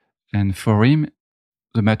 And for him,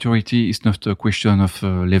 the maturity is not a question of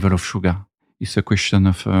level of sugar. It's a question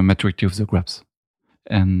of maturity of the grapes.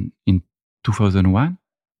 And in 2001,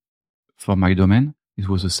 for my domain, it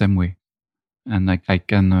was the same way. And I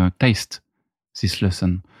can taste this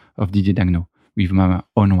lesson of Didier Dagneau with my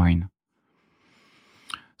own wine.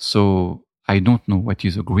 So I don't know what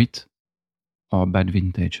is a great or bad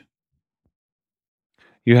vintage.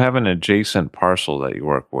 You have an adjacent parcel that you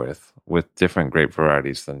work with different grape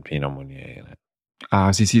varieties than Pinot Meunier in it.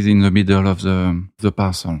 This is in the middle of the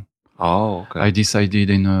parcel. Oh, okay. I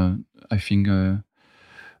decided I think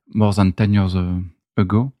more than 10 years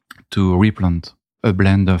ago to replant a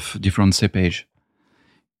blend of different cepage.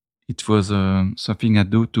 It was something I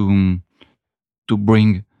do to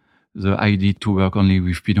bring the idea to work only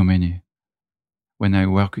with Pinot Meunier. When I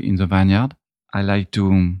work in the vineyard, I like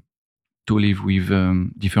to live with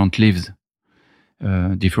different leaves,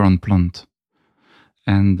 different plants.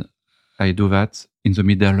 And I do that in the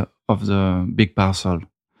middle of the big parcel.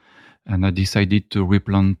 And I decided to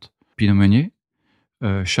replant Pinot Meunier,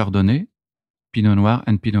 Chardonnay, Pinot Noir,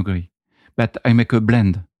 and Pinot Gris. But I make a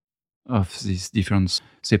blend of these different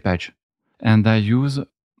cepage. And I use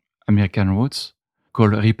American roots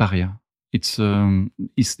called Riparia. It's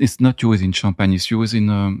not used in Champagne. It's used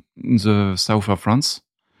in the south of France.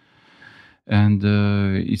 And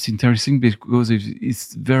it's interesting because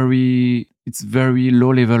it's very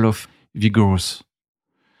low level of vigorous.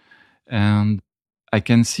 And I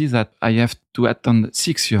can see that I have to attend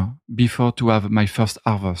 6 years before to have my first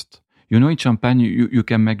harvest. You know, in Champagne, you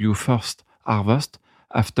can make your first harvest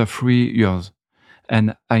after 3 years.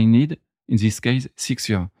 And I need, in this case, 6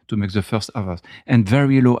 years to make the first harvest. And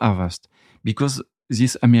very low harvest. Because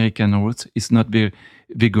this American root is not very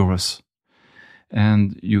vigorous.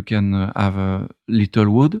 And you can have a little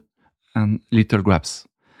wood and little grapes.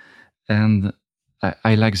 And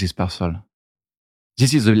I like this parcel.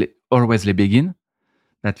 This is always the beginning,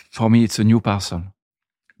 but for me it's a new parcel.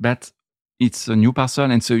 But it's a new parcel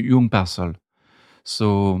and it's a young parcel.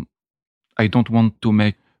 So I don't want to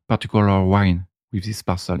make particular wine with this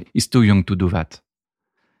parcel. It's too young to do that.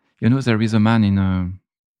 You know, there was a man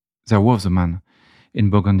in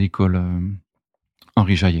Burgundy called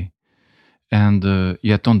Henri Jaillet. And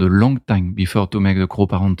he attended a long time before to make the Gros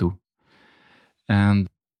Parenteau. And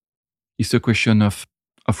it's a question of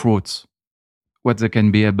fruits, what they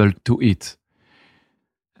can be able to eat.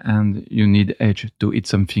 And you need age to eat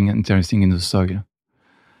something interesting in the soil.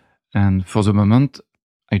 And for the moment,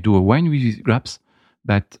 I do a wine with grapes,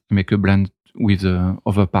 but I make a blend with the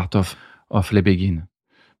other part of Le Béguin.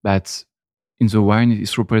 But in the wine,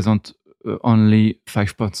 it represents only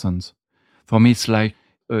 5%. For me,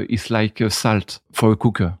 it's like salt for a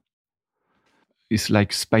cooker. It's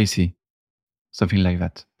like spicy, something like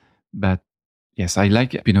that. But yes, I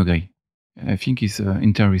like Pinot Gris. I think it's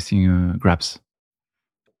interesting grapes.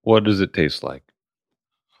 What does it taste like?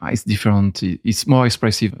 It's different. It's more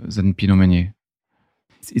expressive than Pinot Meunier.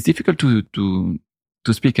 It's difficult to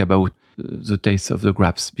speak about the taste of the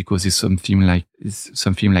grapes because it's something like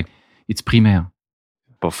it's primaire.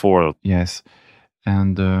 Before, yes,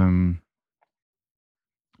 and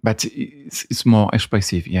but it's more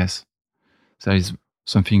expressive. Yes, there is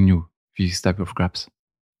something new with this type of grapes.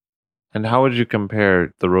 And how would you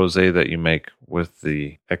compare the rosé that you make with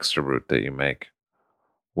the extra brut that you make?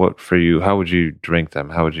 What for you? How would you drink them?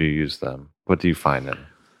 How would you use them? What do you find in?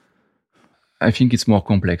 I think it's more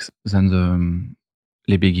complex than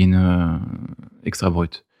the Les Béguin extra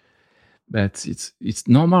brut, but it's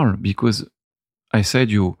normal because I said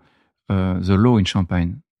the law in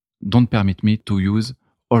Champagne don't permit me to use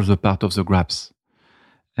all the part of the grapes,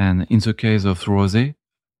 and in the case of rosé,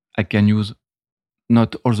 I can use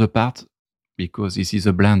not all the part because this is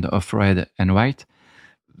a blend of red and white,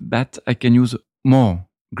 but I can use more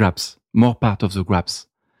grapes, more part of the grapes,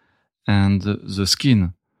 and the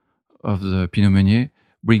skin of the Pinot Meunier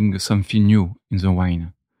bring something new in the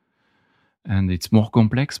wine, and it's more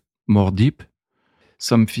complex, more deep,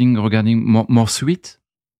 something regarding more sweet,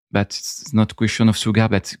 but it's not question of sugar,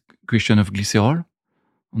 but question of glycerol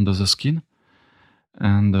under the skin,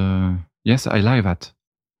 and yes, I like that.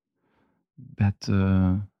 But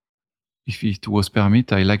if it was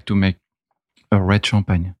permit, I like to make a red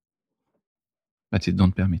champagne, but it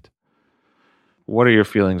don't permit. What are your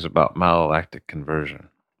feelings about malolactic conversion?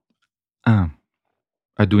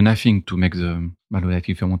 I do nothing to make the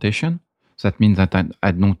malolactic fermentation. That means that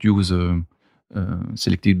I don't use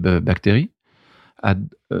selected bacteria.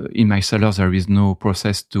 In my cellar, there is no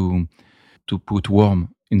process to put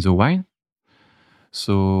worm in the wine.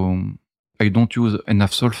 So I don't use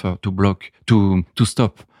enough sulfur to block, to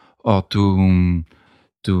stop, or to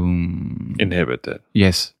inhibit it.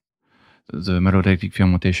 Yes, the malolactic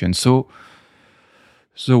fermentation. So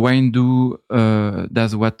the wine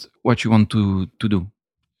does what you want to do.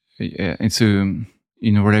 It's in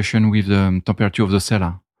relation with the temperature of the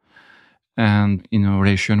cellar, and in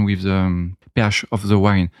relation with the pH of the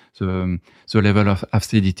wine, the level of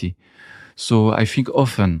acidity. So I think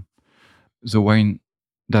often the wine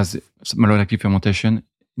does malolactic fermentation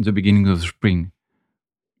in the beginning of the spring.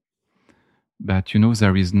 But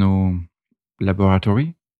there is no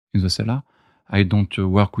laboratory in the cellar. I don't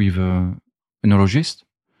work with an enologist.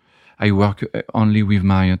 I work only with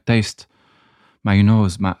my taste, my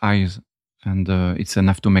nose, my eyes, and it's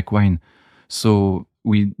enough to make wine. So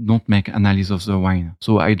we don't make analysis of the wine.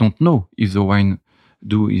 So I don't know if the wine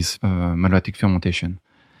is malolactic fermentation.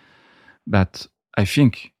 But I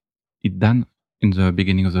think it's done in the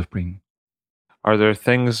beginning of the spring. Are there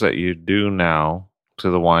things that you do now to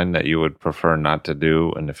the wine that you would prefer not to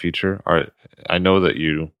do in the future? I know that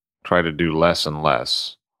you try to do less and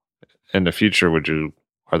less. In the future,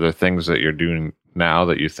 are there things that you're doing now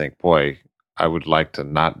that you think, boy, I would like to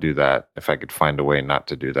not do that if I could find a way not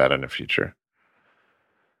to do that in the future?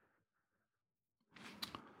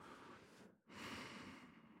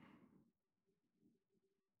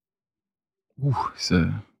 It's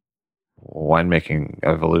a Winemaking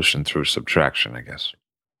evolution through subtraction, I guess.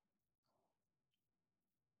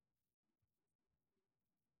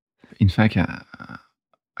 In fact,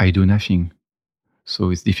 I do nothing.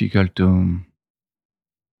 So it's difficult to...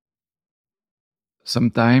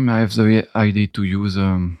 Sometimes I have the idea to use,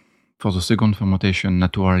 for the second fermentation,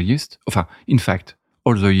 natural yeast. Enfin, in fact,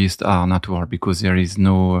 all the yeast are natural because there is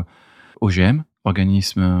no OGM,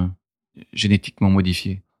 organisme génétiquement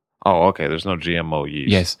modifié. Oh, okay. There's no GMO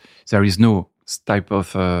yeast. Yes, there is no type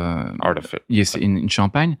of Artificial. yeast in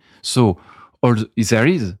Champagne. So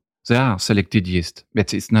there are selected yeast,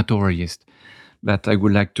 but it's natural yeast. But I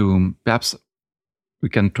would like to, perhaps we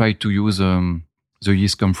can try to use the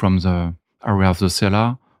yeast come from the area of the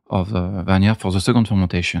cellar of the vineyard for the second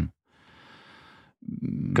fermentation.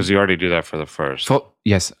 Because you already do that for the first.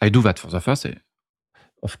 Yes, I do that for the first,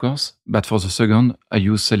 of course. But for the second, I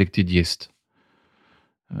use selected yeast.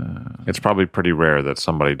 It's probably pretty rare that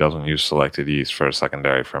somebody doesn't use selected yeast for a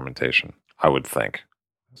secondary fermentation, I would think.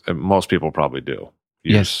 Most people probably do.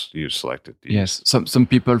 Use selected yeast. Yes, some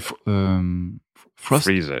people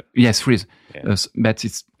freeze it. Yes, freeze. Yeah. But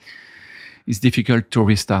it's difficult to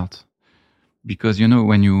restart because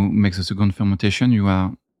when you make the second fermentation, you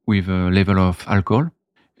are with a level of alcohol,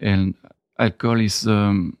 and alcohol is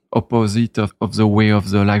opposite of the way of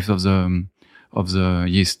the life of the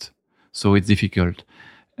yeast, so it's difficult.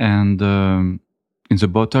 And in the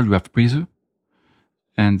bottle, you have pressure,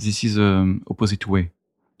 and this is opposite way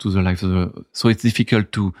to the life of the. So it's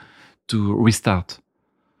difficult to restart.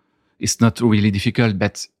 It's not really difficult,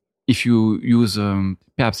 but if you use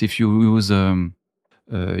perhaps if you use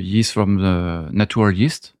yeast from the natural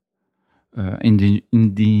yeast,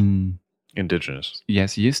 indigenous.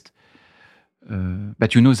 Yes, yeast.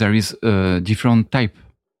 But there is a different type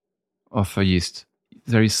of yeast.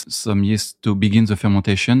 There is some yeast to begin the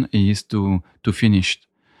fermentation and yeast to finish.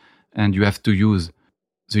 And you have to use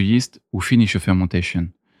the yeast who finish the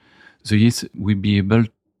fermentation. The yeast will be able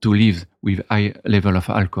to live with high level of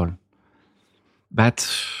alcohol. But,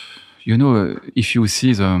 if you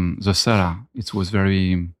see the cellar, it was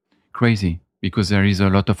very crazy because there is a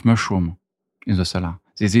lot of mushroom in the cellar.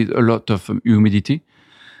 There is a lot of humidity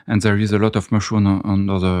and there is a lot of mushroom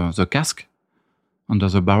under the cask, under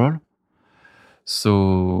the barrel.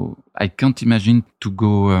 So I can't imagine to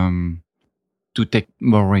go to take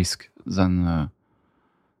more risk than.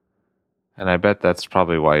 And I bet that's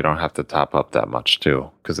probably why you don't have to top up that much too,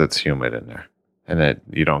 because it's humid in there, and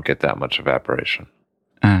you don't get that much evaporation.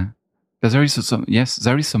 But there is some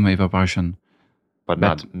evaporation, but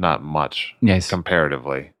not much. Yes,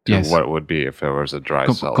 comparatively to what it would be if it was a dry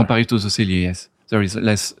cellar. Compared to the cellar, yes, there is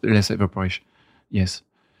less evaporation. Yes,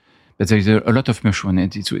 but there is a lot of mushroom,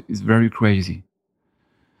 and it's very crazy.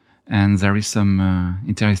 And there is some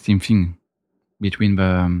interesting thing between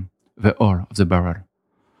the hull of the barrel.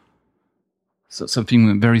 So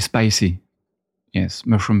something very spicy. Yes,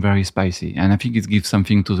 mushroom very spicy. And I think it gives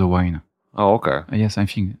something to the wine. Oh, okay. Yes,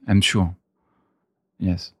 I'm sure.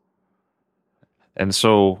 Yes. And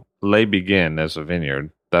so Les Begin as a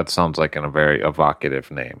vineyard, that sounds like a very evocative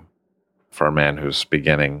name for a man who's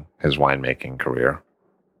beginning his winemaking career,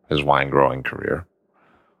 his wine growing career.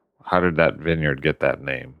 How did that vineyard get that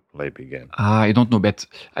name, Les Begin? I don't know, but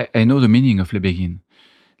I know the meaning of Les Begin.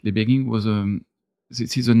 Les Begin was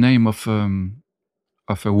this is the name of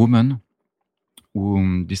a woman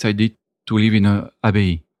who decided to live in an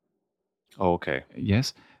abbey. Oh, okay.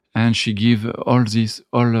 Yes, and she gave all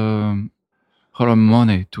her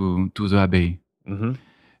money to the abbey.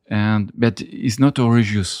 Mm-hmm. But he's not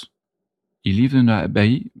religious. He lived in an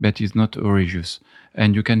abbey, but he's not religious.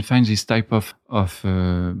 And you can find this type of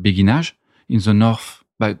beguinage in the north,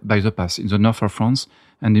 by the pass, in the north of France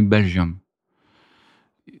and in Belgium.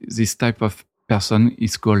 This type of person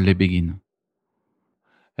is called Les Begin.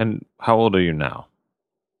 And how old are you now?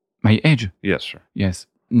 My age? Yes, sir. Yes,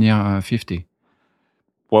 near 50.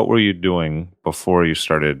 What were you doing before you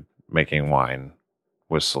started making wine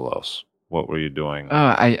with Celos? What were you doing?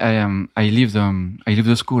 I leave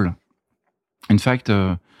the school. In fact,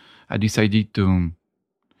 I decided to.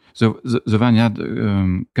 The vineyard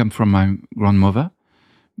came from my grandmother,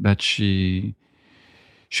 but she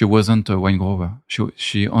wasn't a wine grower.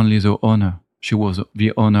 She only the owner. She was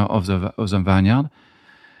the owner of the vineyard,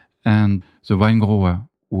 and the wine grower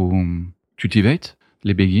who cultivate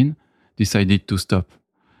Les Begin decided to stop.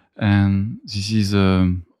 And this is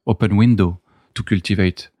an open window to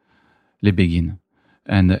cultivate Les Begin.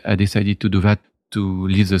 And I decided to do that to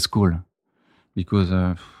leave the school because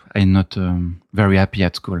I'm not very happy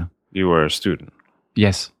at school. You were a student?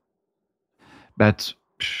 Yes. But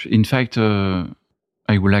in fact, I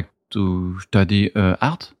would like to study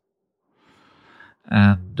art.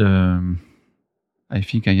 And I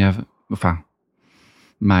think I have...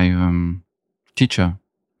 my teacher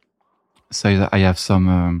says that I have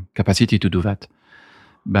some capacity to do that.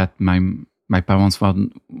 But my parents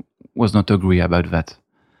was not agree about that.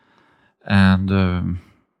 And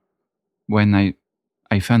when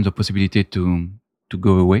I found the possibility to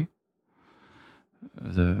go away,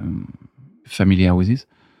 the family houses,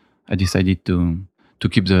 I decided to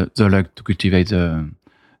keep the luck to cultivate the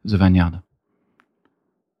vineyard.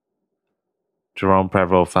 Jerome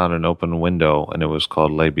Prevost found an open window, and it was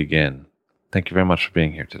called Les Begin. Thank you very much for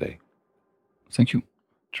being here today. Thank you.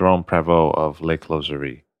 Jerome Prevost of Les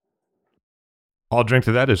Closeries. I'll Drink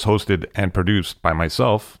to That is hosted and produced by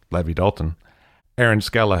myself, Levi Dalton. Aaron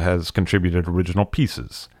Scala has contributed original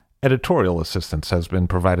pieces. Editorial assistance has been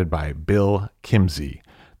provided by Bill Kimsey.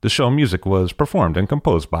 The show music was performed and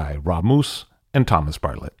composed by Rob Moose and Thomas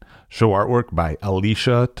Bartlett. Show artwork by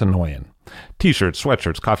Alicia Tenoyan. T-shirts,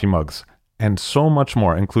 sweatshirts, coffee mugs, and so much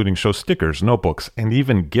more, including show stickers, notebooks, and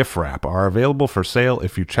even gift wrap, are available for sale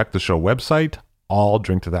if you check the show website,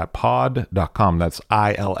 alldrinktothatpod.com. That's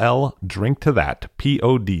ILL,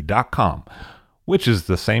 drinktothatpod.com, which is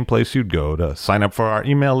the same place you'd go to sign up for our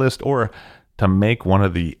email list or to make one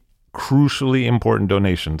of the crucially important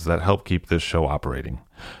donations that help keep this show operating.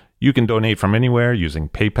 You can donate from anywhere using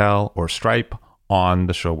PayPal or Stripe on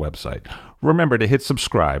the show website. Remember to hit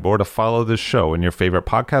subscribe or to follow this show in your favorite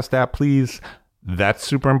podcast app, please. That's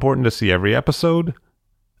super important to see every episode.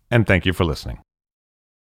 And thank you for listening.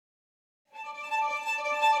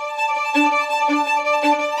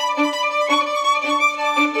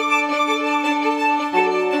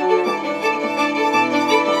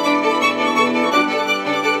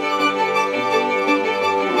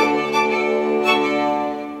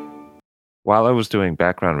 While I was doing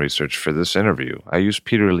background research for this interview, I used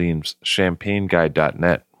Peter Liem's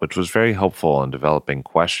champagneguide.net, which was very helpful in developing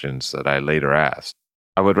questions that I later asked.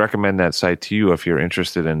 I would recommend that site to you if you're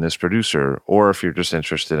interested in this producer or if you're just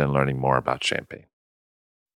interested in learning more about champagne.